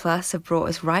 Disney Plus have brought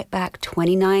us right back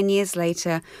 29 years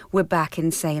later. We're back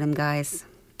in Salem, guys.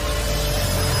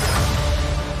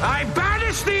 I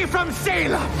banish thee from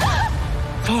Salem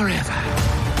forever.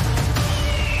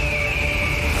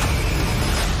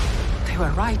 They were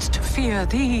right to fear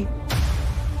thee.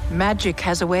 Magic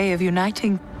has a way of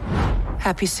uniting.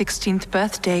 Happy 16th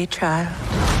birthday, child.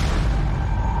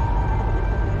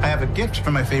 I have a gift for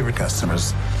my favorite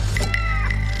customers.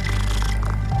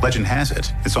 Legend has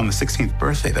it, it's on the 16th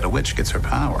birthday that a witch gets her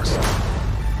powers.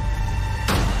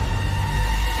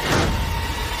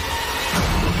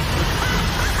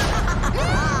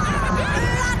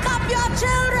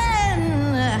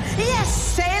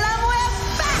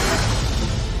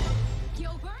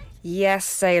 Yes,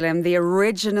 Salem, the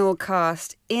original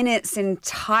cast in its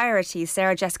entirety.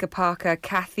 Sarah Jessica Parker,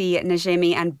 Kathy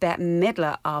Najimy and Bette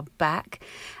Midler are back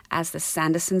as the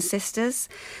Sanderson sisters.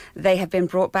 They have been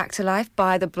brought back to life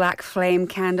by the Black Flame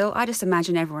Candle. I just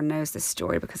imagine everyone knows this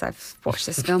story because I've watched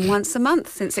this film once a month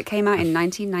since it came out in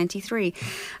 1993.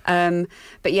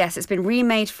 But yes, it's been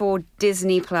remade for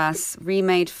Disney Plus,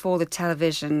 remade for the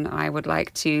television, I would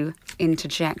like to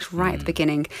interject right at the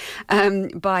beginning,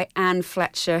 by Anne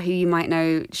Fletcher, who you might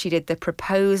know. She did The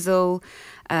Proposal,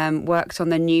 worked on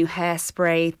the new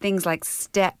Hairspray, things like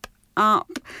Step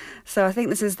Up. So I think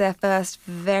this is their first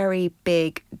very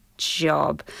big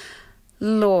job.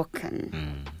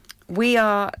 Lorcan. We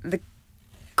are the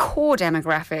core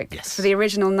demographic for the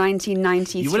original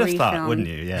 1993 You would have thought, film. wouldn't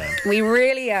you? Yeah. We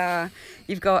really are.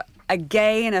 You've got a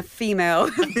gay and a female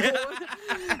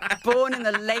born in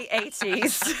the late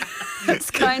 80s.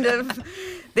 It's kind of,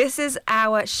 this is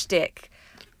our shtick.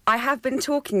 I have been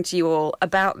talking to you all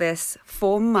about this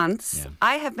for months. Yeah.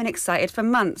 I have been excited for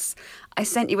months. I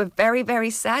sent you a very,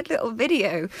 very sad little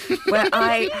video where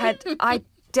I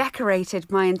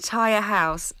decorated my entire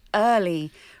house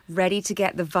early, ready to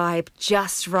get the vibe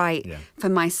just right for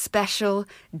my special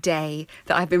day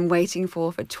that I've been waiting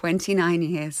for 29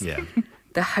 years. Yeah.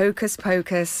 The Hocus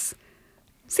Pocus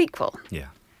sequel. Yeah.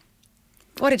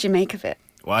 What did you make of it?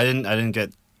 Well, I didn't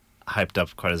get hyped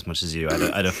up quite as much as you. I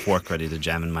had a fork ready to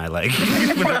jam in my leg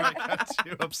whenever I got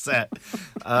too upset.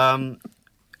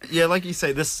 Yeah, like you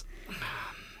say,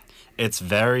 it's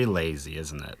very lazy,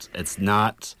 isn't it? It's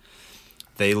not.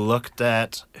 They looked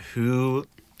at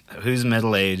who's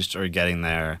middle-aged or getting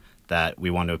there that we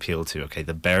want to appeal to. Okay,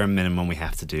 the bare minimum we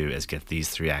have to do is get these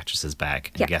three actresses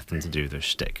back and get them to do their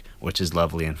shtick, which is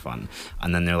lovely and fun.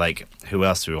 And then they're like, who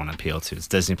else do we want to appeal to? It's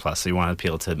Disney Plus, so you want to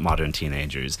appeal to modern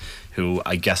teenagers who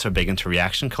I guess are big into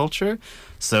reaction culture.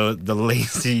 So the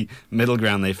lazy middle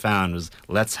ground they found was,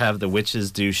 let's have the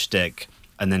witches do shtick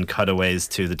and then cutaways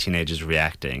to the teenagers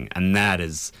reacting. And that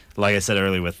is, like I said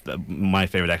earlier with my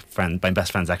favorite friend, my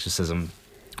best friend's exorcism,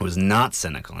 was not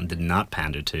cynical and did not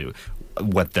pander to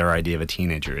what their idea of a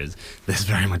teenager is. This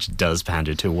very much does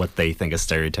pander to what they think a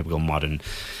stereotypical modern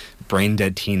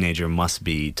brain-dead teenager must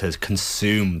be to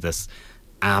consume this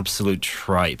absolute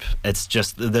tripe. It's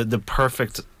just the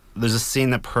perfect... There's a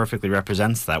scene that perfectly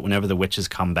represents that. Whenever the witches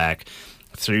come back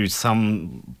through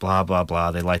some blah, blah,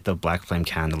 blah, they light the black flame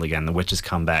candle again, the witches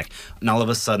come back, and all of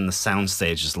a sudden the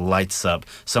soundstage just lights up,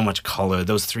 so much color.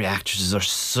 Those three actresses are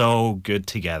so good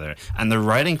together. And the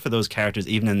writing for those characters,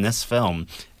 even in this film,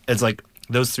 it's like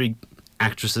those three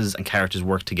actresses and characters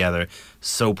work together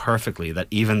so perfectly that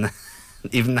even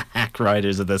the hack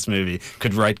writers of this movie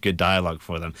could write good dialogue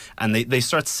for them. And they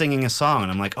start singing a song,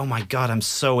 and I'm like, oh my God, I'm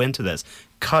so into this.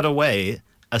 Cut away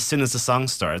as soon as the song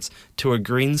starts to a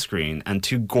green screen and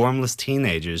two gormless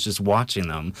teenagers just watching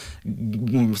them,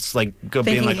 like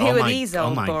being like,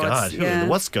 oh my God,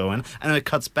 what's going? And then it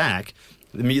cuts back.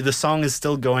 The song is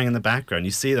still going in the background.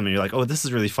 You see them and you're like, oh, this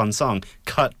is a really fun song.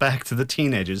 Cut back to the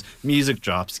teenagers. Music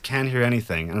drops. Can't hear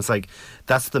anything. And it's like,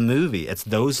 that's the movie. It's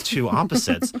those two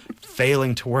opposites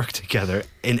failing to work together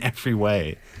in every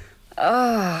way.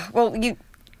 Well,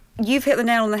 You've hit the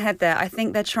nail on the head there. I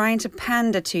think they're trying to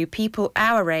pander to people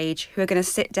our age who are going to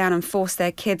sit down and force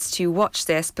their kids to watch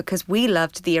this because we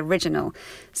loved the original.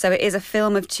 So it is a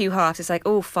film of two halves. It's like,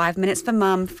 5 minutes for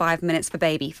mum, 5 minutes for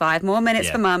baby. 5 more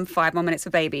minutes for mum, 5 more minutes for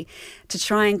baby. To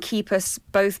try and keep us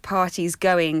both parties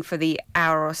going for the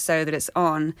hour or so that it's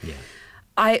on. Yeah.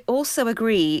 I also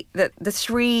agree that the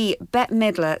three, Bette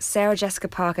Midler, Sarah Jessica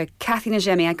Parker, Kathy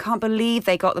Najimy, I can't believe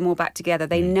they got them all back together.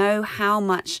 They know how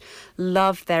much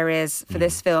love there is for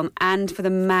this film and for the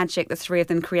magic the three of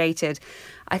them created.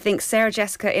 I think Sarah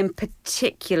Jessica in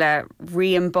particular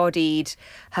re-embodied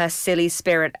her silly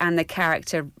spirit and the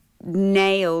character,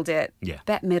 nailed it. Yeah.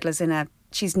 Bette Midler's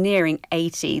she's nearing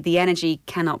 80. The energy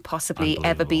cannot possibly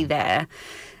ever be there.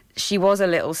 She was a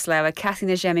little slower. Kathy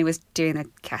Najimy was doing the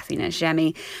Kathy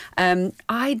Najimy.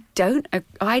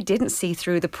 I didn't see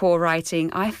through the poor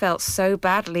writing. I felt so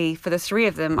badly for the three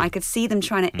of them. I could see them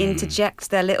trying to interject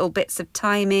their little bits of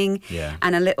timing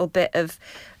and a little bit of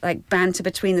like banter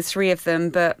between the three of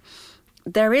them, but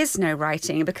there is no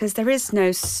writing because there is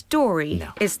no story,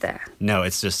 is there? No,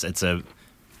 it's a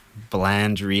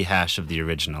bland rehash of the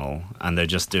original, and they're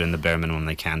just doing the bare minimum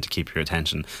they can to keep your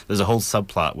attention. There's a whole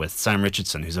subplot with Sam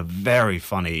Richardson, who's a very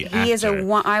funny actor. He is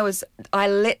I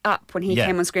lit up when he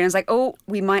came on screen. I was like, oh,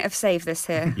 we might have saved this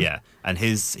here. Yeah, and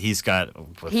he's got...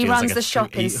 He runs the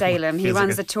shop in Salem. He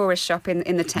runs the tourist shop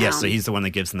in the town. Yeah, so he's the one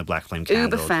that gives them the black flame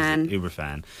candle. Uber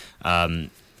fan.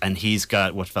 And he's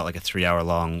got what felt like a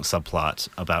 3-hour-long subplot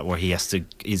about where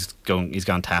he's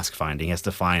gone task finding. He has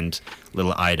to find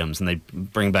little items, and they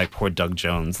bring back poor Doug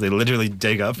Jones. They literally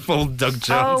dig up old Doug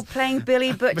Jones. Oh, playing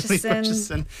Billy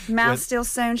Butcherson. Mouth still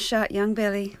sewn shut, young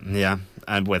Billy. Yeah,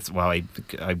 and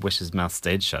I wish his mouth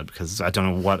stayed shut because I don't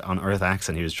know what on earth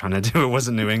accent he was trying to do. It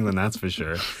wasn't New England, that's for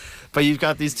sure. But you've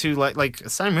got these two, like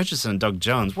Sam Richardson and Doug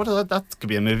Jones. That could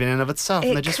be a movie in and of itself.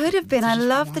 It could have been. I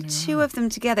love the two of them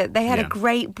together. They had a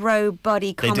great bro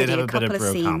buddy comedy. They did have a couple bit of of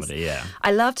bro scenes. comedy, yeah.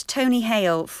 I loved Tony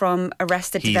Hale from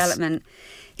Arrested Development.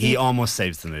 He almost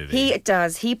saves the movie. He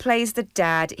does. He plays the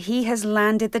dad. He has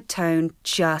landed the tone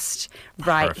just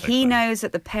right. Perfectly. He knows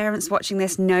that the parents watching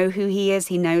this know who he is.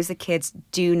 He knows the kids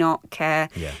do not care.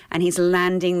 Yeah. And he's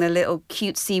landing the little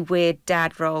cutesy, weird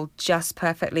dad role just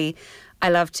perfectly. I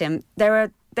loved him.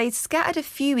 They scattered a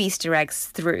few Easter eggs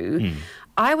through.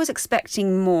 I was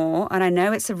expecting more, and I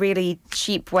know it's a really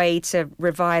cheap way to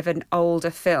revive an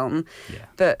older film,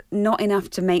 but not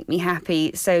enough to make me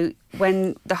happy. So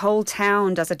when the whole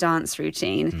town does a dance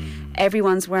routine,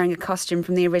 everyone's wearing a costume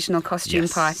from the original costume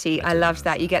party. I loved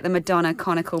that. You get the Madonna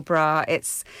conical bra.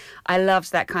 I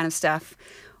loved that kind of stuff.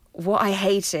 What I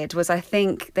hated was I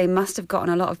think they must have gotten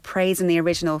a lot of praise in the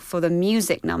original for the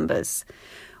music numbers,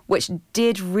 which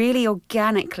did really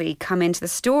organically come into the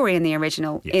story in the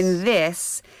original. Yes. In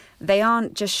this, they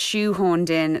aren't just shoehorned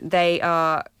in. They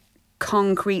are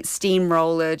concrete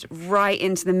steamrollered right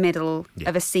into the middle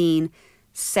of a scene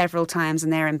several times,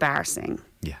 and they're embarrassing.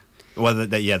 Yeah. Well,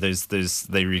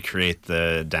 they recreate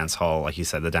the dance hall, like you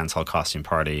said, the dance hall costume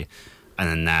party, and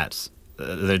then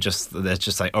they're just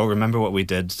like, oh, remember what we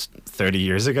did 30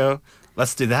 years ago?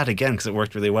 Let's do that again because it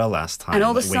worked really well last time. And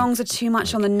all the songs are too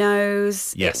much on the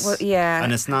nose. Yes.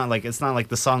 And it's not like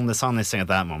the song they sing at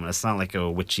that moment. It's not like a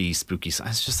witchy, spooky song.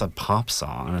 It's just a pop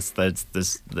song. And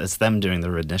it's them doing the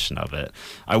rendition of it.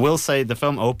 I will say the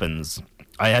film opens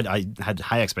I had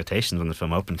high expectations when the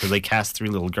film opened because they cast 3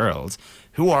 little girls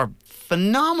who are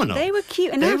phenomenal. They were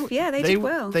cute enough. They did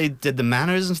well. They did the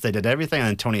mannerisms. They did everything. And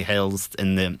then Tony Hale's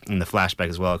in the flashback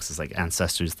as well because it's like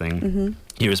ancestors thing. Mm-hmm.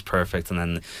 He was perfect. And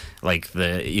then like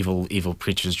the evil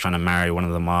preacher's trying to marry one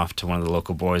of them off to one of the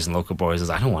local boys, and local boy says,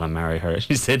 "I don't want to marry her.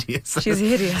 She's hideous." She's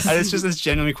hideous. And it's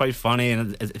genuinely quite funny,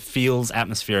 and it feels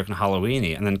atmospheric and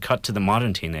Halloweeny. And then cut to the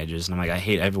modern teenagers, and I'm like, I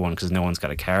hate everyone because no one's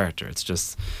got a character. It's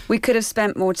just we could have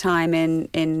spent more time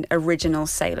in original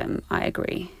Salem. I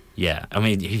agree. Yeah, I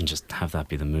mean, even just have that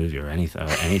be the movie or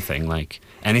anything like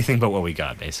anything but what we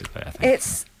got, basically. I think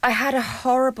I had a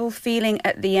horrible feeling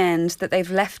at the end that they've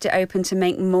left it open to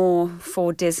make more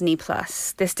for Disney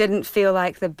Plus. This didn't feel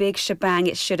like the big shebang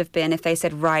it should have been if they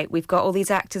said, right, we've got all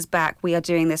these actors back, we are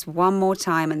doing this one more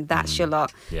time, and that's your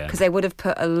lot. Because they would have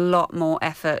put a lot more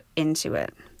effort into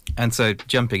it. And so,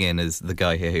 jumping in as the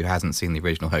guy here who hasn't seen the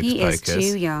original Hocus Pocus. He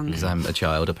is too young. Because I'm a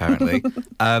child, apparently.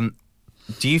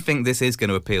 Do you think this is going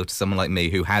to appeal to someone like me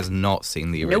who has not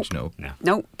seen the original?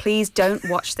 Nope. Please don't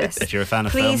watch this. If you're a fan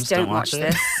of films, don't watch it.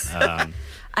 this.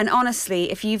 And honestly,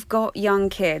 if you've got young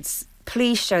kids,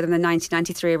 please show them the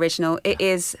 1993 original. It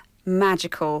is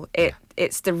magical.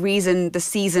 It's the reason the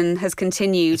season has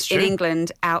continued in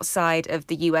England outside of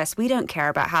the US. We don't care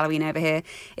about Halloween over here.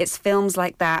 It's films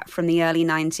like that from the early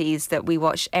 90s that we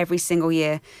watch every single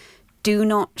year. Do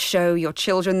not show your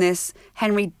children this.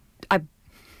 Henry, I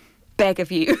beg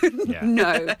of you,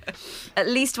 no. At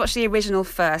least watch the original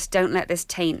first. Don't let this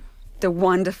taint the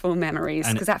wonderful memories,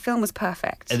 because that film was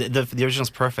perfect. The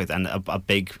original's perfect, and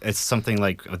it's something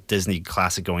like a Disney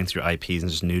classic going through IPs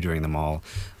and just neutering them all.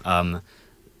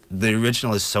 The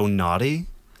original is so naughty.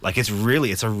 Like, it's a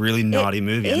really naughty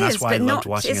movie, and that's why I loved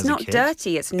watching it as a kid. It's not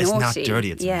dirty, it's naughty. It's not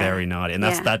dirty, it's very naughty, and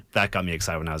that got me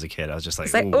excited when I was a kid. I was just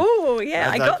like, oh yeah,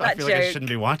 I got that I feel joke. like I shouldn't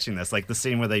be watching this. Like the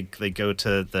scene where they go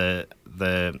to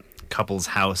the couple's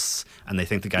house and they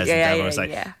think the guy's the devil. I was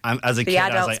like, as a kid,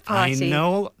 I was like, party. I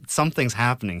know something's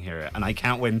happening here, and I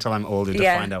canto wait until I'm older to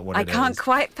find out what it is. I can't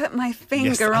quite put my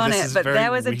finger on it, but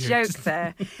there was a joke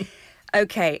there.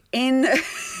 Okay,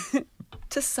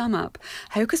 to sum up,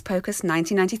 Hocus Pocus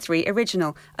 1993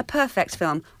 original, a perfect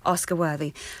film,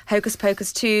 Oscar-worthy. Hocus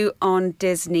Pocus 2 on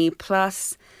Disney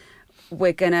Plus.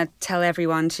 We're going to tell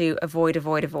everyone to avoid.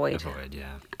 Avoid,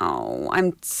 yeah. Oh,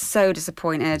 I'm so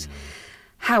disappointed.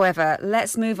 However,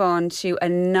 let's move on to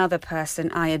another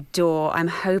person I adore. I'm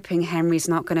hoping Henry's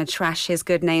not going to trash his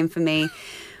good name for me.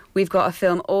 We've got a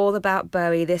film all about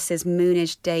Bowie. This is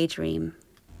Moonish Daydream.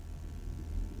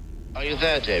 Are you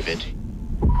there, David?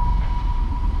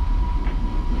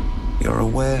 You're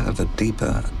aware of a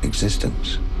deeper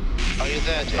existence. Are you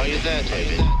there,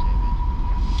 David?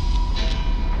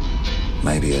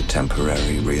 Maybe a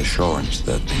temporary reassurance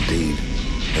that indeed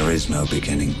there is no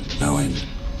beginning, no end.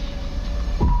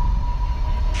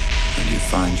 And you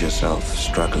find yourself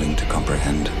struggling to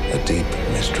comprehend a deep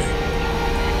mystery.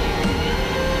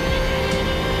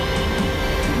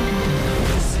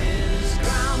 This is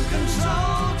ground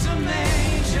control to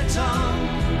Major Tom.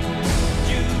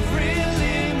 You've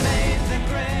really made the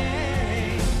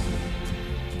grade.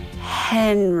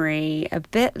 Henry, a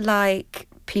bit like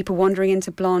people wandering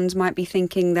into Blonde might be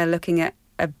thinking they're looking at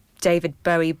a David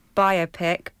Bowie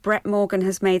biopic, Brett Morgan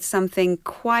has made something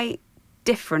quite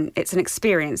different. It's an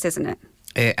experience, isn't it?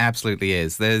 It absolutely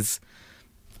is.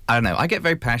 I don't know, I get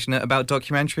very passionate about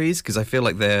documentaries because I feel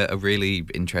like they're a really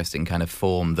interesting kind of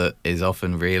form that is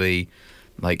often really,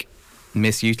 like,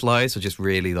 misutilized or just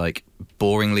really, like,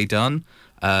 boringly done.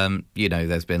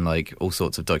 There's been, like, all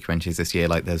sorts of documentaries this year.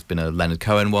 Like, there's been a Leonard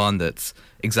Cohen one that's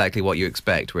exactly what you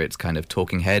expect, where it's kind of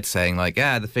talking heads saying, like,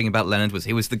 the thing about Leonard was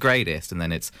he was the greatest. And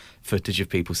then it's footage of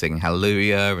people singing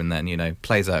Hallelujah, and then,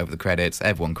 plays out over the credits.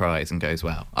 Everyone cries and goes,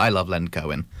 wow, I love Leonard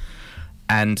Cohen.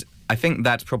 And I think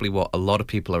that's probably what a lot of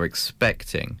people are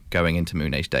expecting going into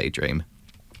Moon Age Daydream.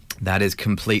 That is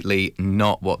completely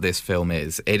not what this film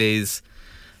is.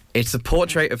 It's a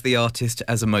portrait of the artist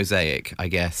as a mosaic, I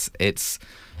guess. It's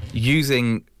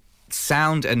using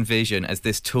sound and vision as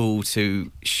this tool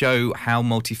to show how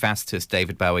multifacetous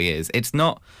David Bowie is. It's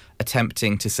not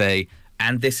attempting to say,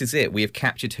 and this is it, we have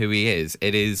captured who he is.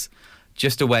 It is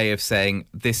just a way of saying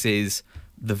this is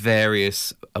the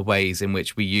various ways in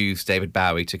which we use David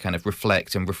Bowie to kind of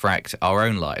reflect and refract our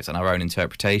own lives and our own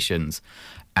interpretations.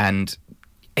 And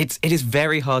it is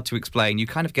very hard to explain. You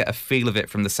kind of get a feel of it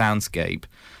from the soundscape.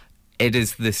 It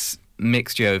is this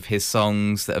mixture of his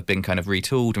songs that have been kind of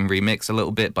retooled and remixed a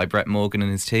little bit by Brett Morgan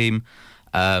and his team,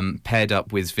 paired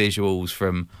up with visuals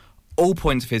from all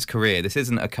points of his career. This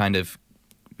isn't a kind of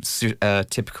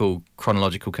typical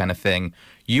chronological kind of thing.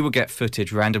 you will get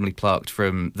footage randomly plucked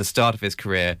from the start of his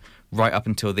career right up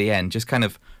until the end, just kind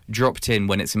of dropped in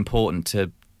when it's important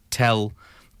to tell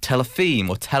a theme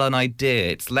or tell an idea.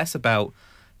 It's less about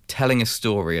telling a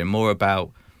story and more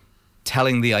about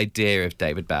telling the idea of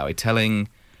David Bowie, trying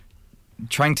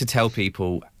to tell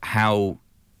people how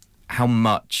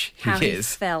much he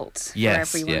is. He felt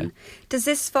Yes, for everyone. yeah. Does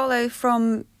this follow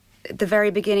from the very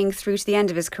beginning through to the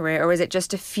end of his career, or is it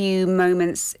just a few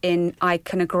moments in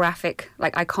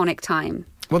iconic time?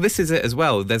 Well, this is it as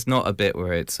well. There's not a bit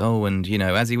where it's, and,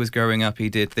 as he was growing up, he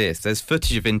did this. There's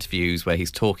footage of interviews where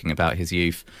he's talking about his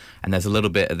youth, and there's a little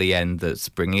bit at the end that's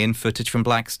bringing in footage from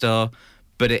Black Star,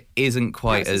 but it isn't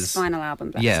quite That's as... his final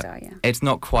album, Black Star, yeah. It's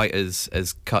not quite as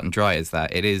cut and dry as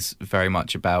that. It is very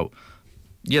much about,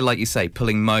 like you say,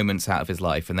 pulling moments out of his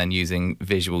life and then using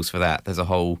visuals for that. There's a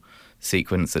whole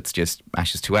sequence that's just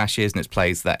Ashes to Ashes, and it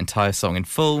plays that entire song in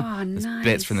full. Oh, There's nice.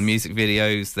 bits from the music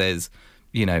videos. There's,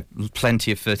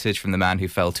 plenty of footage from The Man Who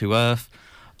Fell to Earth.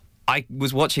 I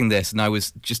was watching this and I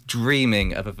was just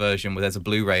dreaming of a version where there's a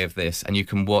Blu-ray of this and you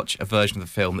can watch a version of the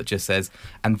film that just says,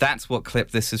 and that's what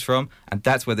clip this is from, and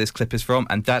that's where this clip is from,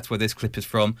 and that's where this clip is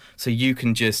from. So you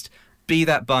can just be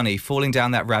that bunny falling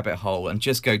down that rabbit hole and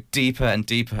just go deeper and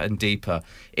deeper and deeper.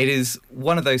 It is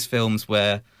one of those films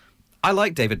where I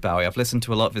like David Bowie. I've listened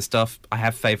to a lot of his stuff. I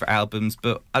have favourite albums,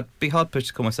 but I'd be hard-pushed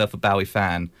to call myself a Bowie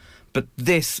fan. But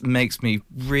this makes me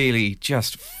really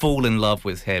just fall in love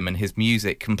with him and his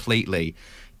music completely.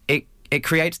 It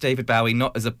creates David Bowie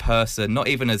not as a person, not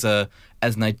even as an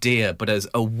idea, but as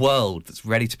a world that's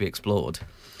ready to be explored.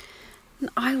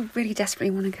 I really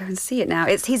desperately want to go and see it now.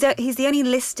 He's the only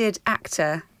listed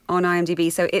actor on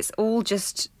IMDb, so it's all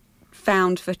just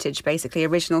found footage, basically,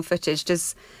 original footage.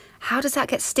 How does that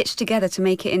get stitched together to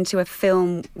make it into a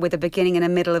film with a beginning and a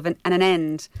middle and an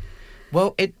end?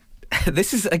 Well,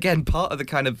 this is, again, part of the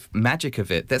kind of magic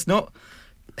of it. There's not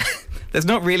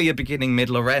really a beginning,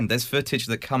 middle, or end. There's footage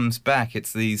that comes back.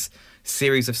 It's these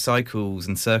series of cycles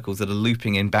and circles that are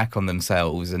looping in back on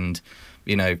themselves and,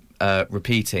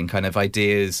 repeating kind of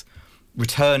ideas,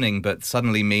 returning, but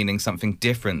suddenly meaning something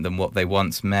different than what they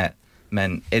once meant.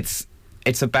 It's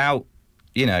about,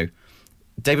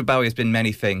 David Bowie has been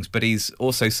many things, but he's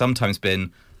also sometimes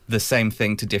been the same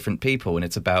thing to different people, and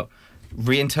it's about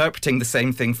reinterpreting the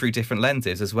same thing through different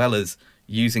lenses, as well as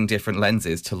using different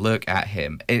lenses to look at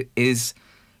him. It's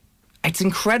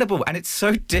incredible, and it's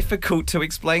so difficult to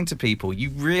explain to people.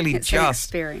 You really It's an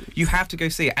experience. You have to go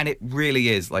see it, and it really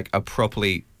is like a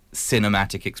properly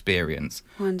cinematic experience.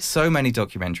 Wonderful. So many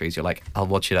documentaries, you're like, I'll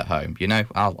watch it at home,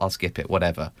 I'll skip it,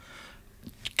 whatever.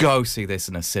 Go see this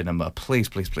in a cinema, please,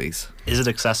 please, please. Is it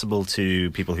accessible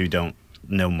to people who don't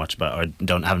know much about or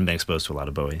haven't been exposed to a lot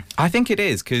of Bowie? I think it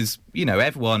is, because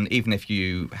everyone, even if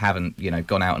you haven't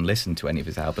gone out and listened to any of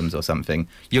his albums or something,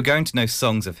 you're going to know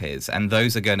songs of his, and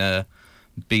those are going to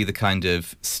be the kind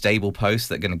of stable posts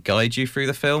that are going to guide you through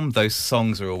the film. Those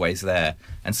songs are always there,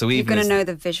 and so You're even going to know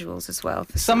the visuals as well.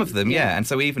 For some of them, yeah. And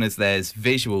so even as there's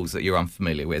visuals that you're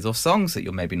unfamiliar with, or songs that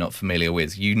you're maybe not familiar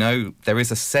with, there is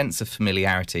a sense of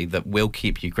familiarity that will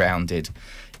keep you grounded,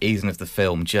 even if the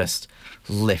film just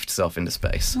lifts off into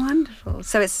space. Wonderful.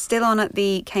 So it's still on at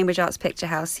the Cambridge Arts Picture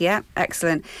House, yeah?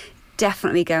 Excellent.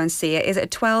 Definitely go and see it. Is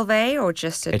it a 12A or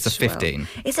just a 12? It's a 15.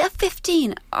 Is it a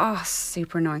 15? Oh,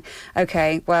 super annoying.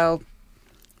 Okay, well,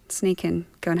 sneak in.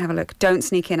 Go and have a look. Don't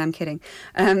sneak in, I'm kidding.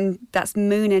 That's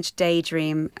Moonage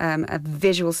Daydream, a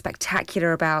visual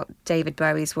spectacular about David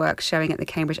Bowie's work showing at the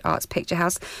Cambridge Arts Picture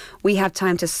House. We have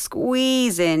time to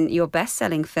squeeze in your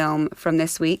best-selling film from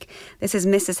this week. This is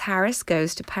Mrs. Harris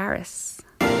Goes to Paris.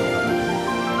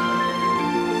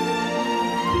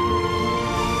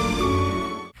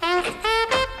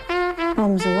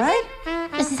 Mum's away.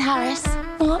 Mrs. Harris,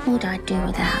 what would I do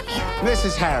without you?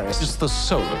 Mrs. Harris is the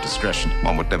soul of discretion.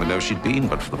 One would never know she'd been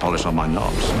but for the polish on my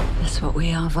knobs. That's what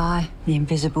we are, Vi. The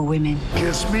invisible women.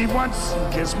 Kiss me once,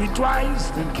 kiss me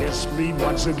twice, then kiss me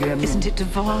once again. Isn't it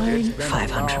divine?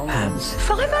 £500.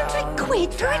 500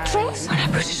 quid for a dress? When I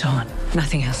put it on,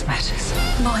 nothing else matters.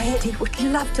 My Eddie would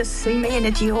love to see me in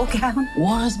a Dior gown.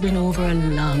 War's been over a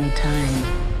long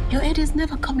time. Your Eddie's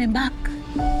never coming back.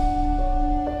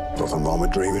 Nothing wrong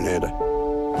with dreaming, Ada.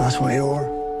 That's what you are.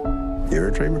 You're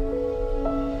a dreamer.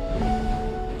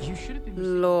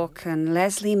 Lorcan,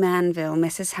 Leslie Manville,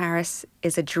 Mrs. Harris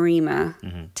is a dreamer.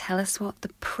 Mm-hmm. Tell us what the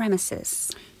premise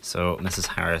is. So Mrs.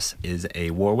 Harris is a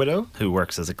war widow who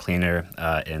works as a cleaner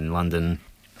in London.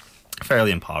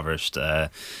 fairly impoverished,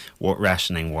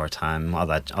 rationing wartime, all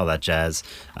that jazz.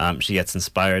 She gets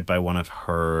inspired by one of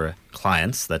her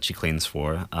clients that she cleans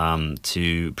for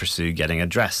to pursue getting a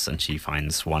dress, and she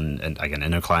finds one, and again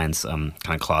in her client's kind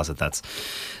of closet that's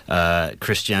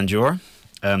Christian Dior.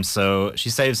 So she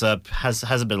saves up, has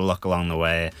a bit of luck along the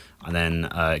way, and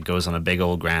then goes on a big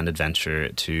old grand adventure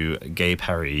to Gay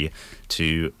Paris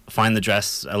to find the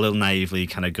dress. A little naively,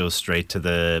 kind of goes straight to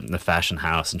the fashion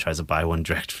house and tries to buy one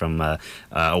direct from a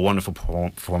wonderful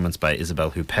performance by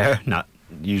Isabelle Huppert. Not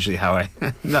usually how I...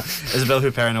 no, Isabelle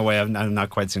Huppert in a way I've not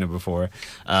quite seen it before.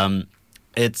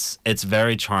 It's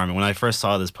very charming. When I first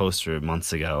saw this poster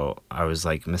months ago, I was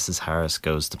like, Mrs. Harris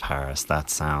Goes to Paris. That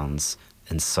sounds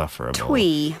insufferable.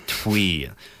 Twee.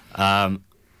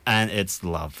 And it's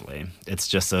lovely. It's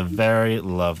just a very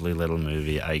lovely little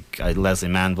movie. Leslie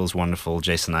Manville's wonderful.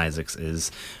 Jason Isaacs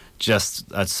is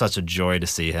just such a joy to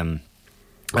see him.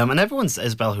 And everyone's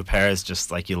Isabelle Huppert is just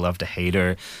like you love to hate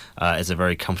her. It's a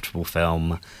very comfortable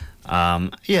film.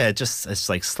 It's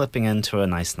like slipping into a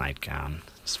nice nightgown.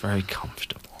 It's very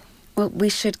comfortable. Well, we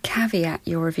should caveat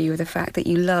your review with the fact that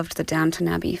you loved the Downton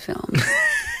Abbey film.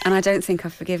 And I don't think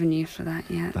I've forgiven you for that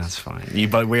yet. That's fine.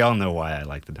 But we all know why I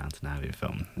like the Downton Abbey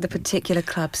film. The particular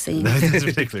club scene.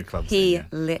 He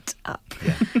lit up.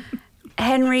 Yeah.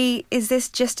 Henry, is this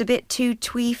just a bit too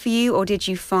twee for you, or did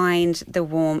you find the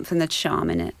warmth and the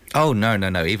charm in it? Oh,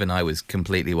 no. Even I was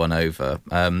completely won over.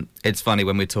 It's funny,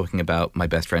 when we were talking about My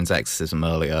Best Friend's Exorcism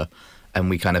earlier, and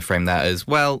we kind of framed that as,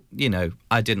 well,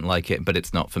 I didn't like it, but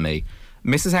it's not for me.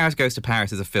 Mrs. Harris Goes to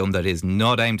Paris is a film that is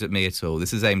not aimed at me at all.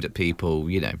 This is aimed at people,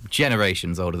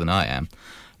 generations older than I am.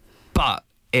 But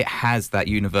it has that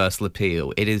universal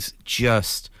appeal. It is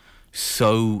just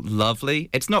so lovely.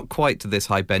 It's not quite to this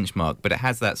high benchmark, but it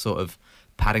has that sort of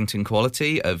Paddington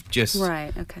quality of just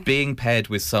being paired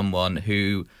with someone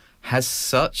who has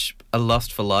such a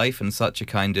lust for life and such a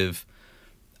kind of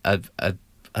a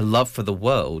love for the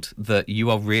world that you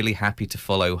are really happy to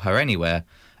follow her anywhere.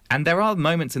 And there are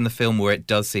moments in the film where it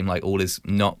does seem like all is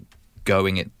not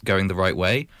going the right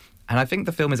way. And I think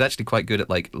the film is actually quite good at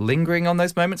like lingering on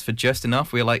those moments for just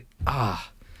enough where you're like,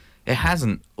 it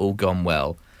hasn't all gone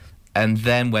well. And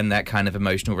then when that kind of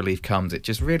emotional relief comes, it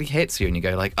just really hits you and you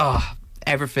go like,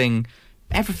 everything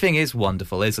is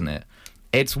wonderful, isn't it?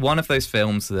 It's one of those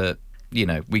films that,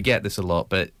 we get this a lot,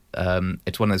 but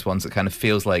it's one of those ones that kind of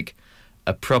feels like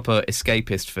a proper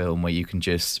escapist film where you can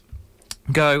just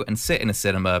go and sit in a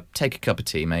cinema, take a cup of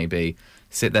tea maybe,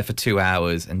 sit there for 2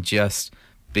 hours and just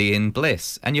be in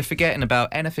bliss. And you're forgetting about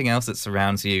anything else that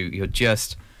surrounds you. You're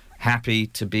just happy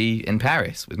to be in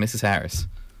Paris with Mrs. Harris.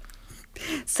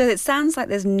 So it sounds like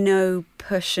there's no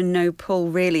push and no pull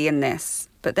really in this.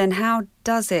 But then how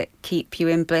does it keep you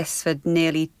in bliss for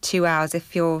nearly 2 hours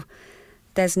if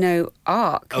there's no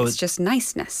arc? It's just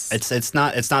niceness. It's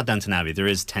not Downton Abbey. There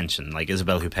is tension. Like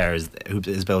Isabelle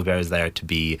Huppert is there to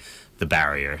be the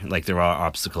barrier. Like there are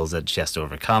obstacles that she has to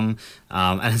overcome,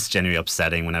 and it's generally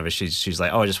upsetting whenever she's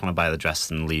like, I just want to buy the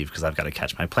dress and leave because I've got to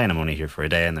catch my plane. I'm only here for a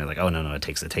day, and they're like, no, it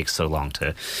takes so long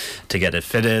to get it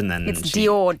fitted. And then it's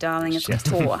Dior, darling. It's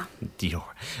couture. Dior,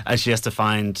 and she has to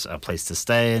find a place to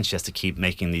stay, and she has to keep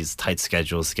making these tight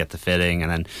schedules to get the fitting, and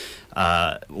then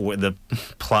the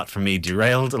plot for me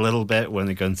derailed a little bit when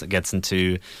it gets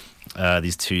into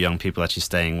these two young people that she's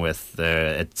staying with.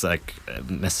 It's like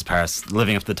Mrs. Paris,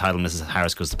 living up to the title Mrs.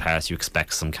 Harris Goes to Paris, you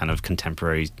expect some kind of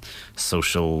contemporary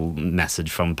social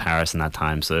message from Paris in that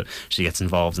time, so she gets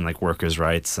involved in like workers'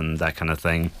 rights and that kind of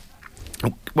thing.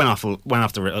 Went off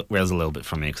the rails a little bit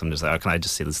from me because I'm just like, can I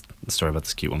just see the story about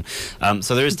this cute one?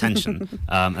 So there is tension.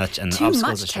 And too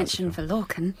much tension for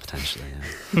Lorcan. Potentially,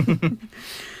 yeah.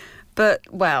 But,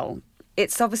 well,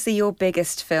 it's obviously your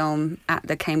biggest film at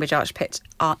the Cambridge Arts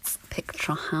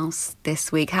Picture House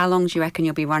this week. How long do you reckon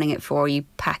you'll be running it for? Are you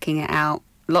packing it out?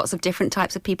 Lots of different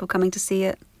types of people coming to see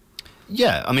it?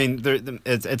 Yeah, I mean,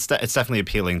 it's definitely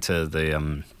appealing to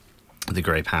the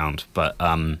Grey Pound, but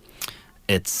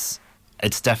it's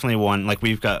definitely one, like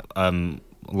we've got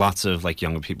lots of like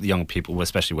young people,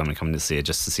 especially women coming to see it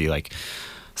just to see like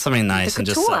something nice and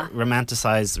just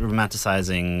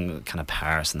romanticizing kind of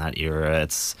Paris in that era.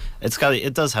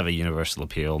 It does have a universal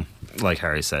appeal, like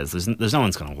Harry says. There's no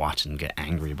one's going to watch it and get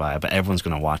angry by it, but everyone's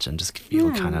going to watch it and just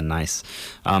feel kind of nice.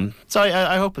 So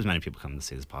I hope as many people come to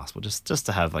see it as possible, just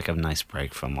to have like a nice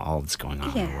break from all that's going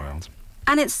on in the world.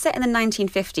 And it's set in the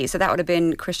 1950s, so that would have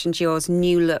been Christian Dior's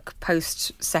new look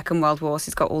post-Second World War. So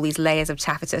it's got all these layers of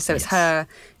taffeta. So it's her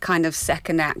kind of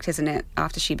second act, isn't it,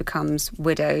 after she becomes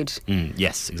widowed?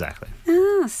 Yes, exactly.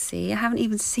 Oh, Oh, see, I haven't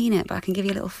even seen it, but I can give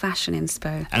you a little fashion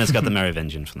inspo. And it's got the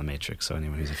Merovingian from The Matrix, so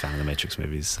anyone who's a fan of The Matrix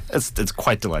movies, it's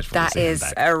quite delightful. That to see him is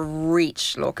back. a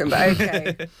reach, Lorcan, but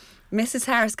okay. Mrs.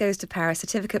 Harris Goes to Paris,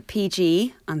 certificate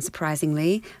PG,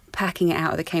 unsurprisingly, packing it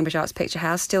out of the Cambridge Arts Picture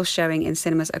House, still showing in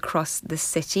cinemas across the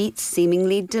city.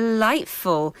 Seemingly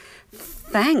delightful.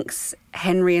 Thanks,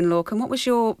 Henry and Lorcan. What was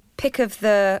your pick of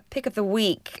the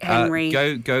week, Henry?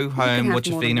 Go home, watch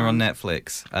Athena on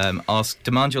Netflix.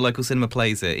 Demand your local cinema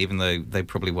plays it, even though they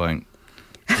probably won't.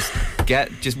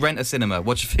 Just rent a cinema,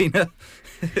 watch Athena.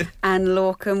 And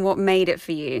Lorcan, what made it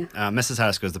for you? Mrs.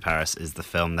 Harris Goes to Paris is the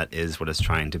film that is what it's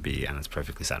trying to be, and it's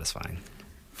perfectly satisfying.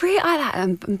 Really,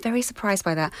 I'm very surprised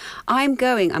by that. I'm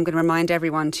going to remind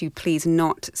everyone to please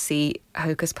not see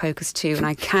Hocus Pocus 2, and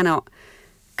I cannot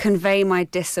convey my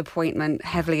disappointment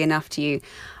heavily enough to you.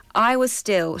 I was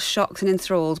still shocked and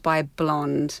enthralled by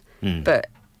Blonde, but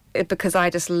because I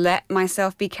just let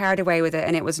myself be carried away with it,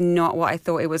 and it was not what I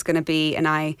thought it was going to be, and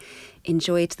I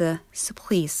enjoyed the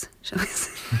surprise, shall we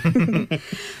say.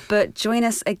 But join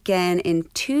us again in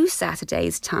 2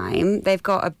 Saturdays' time. They've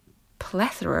got a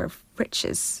plethora of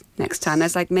riches next time.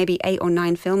 There's like maybe 8 or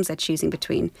 9 films they're choosing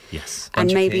between. Yes.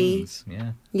 And maybe... Kings.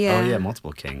 Yeah. Oh, yeah,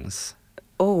 multiple kings.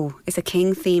 Oh, it's a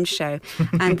King-themed show.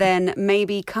 And then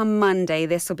maybe come Monday,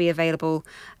 this will be available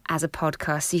as a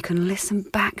podcast, so you can listen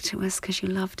back to us because you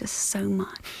loved us so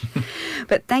much.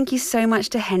 But thank you so much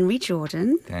to Henry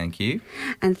Jordan. Thank you.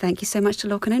 And thank you so much to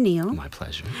Lorcan O'Neill. My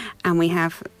pleasure. And we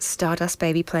have Stardust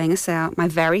Baby playing us out, my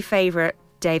very favourite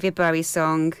David Bowie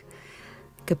song.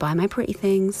 Goodbye, my pretty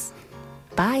things.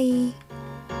 Bye.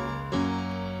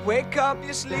 Wake up,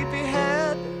 you sleepy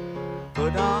head.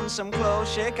 Put on some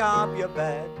clothes, shake up your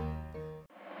bed.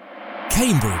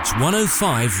 Cambridge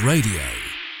 105 Radio.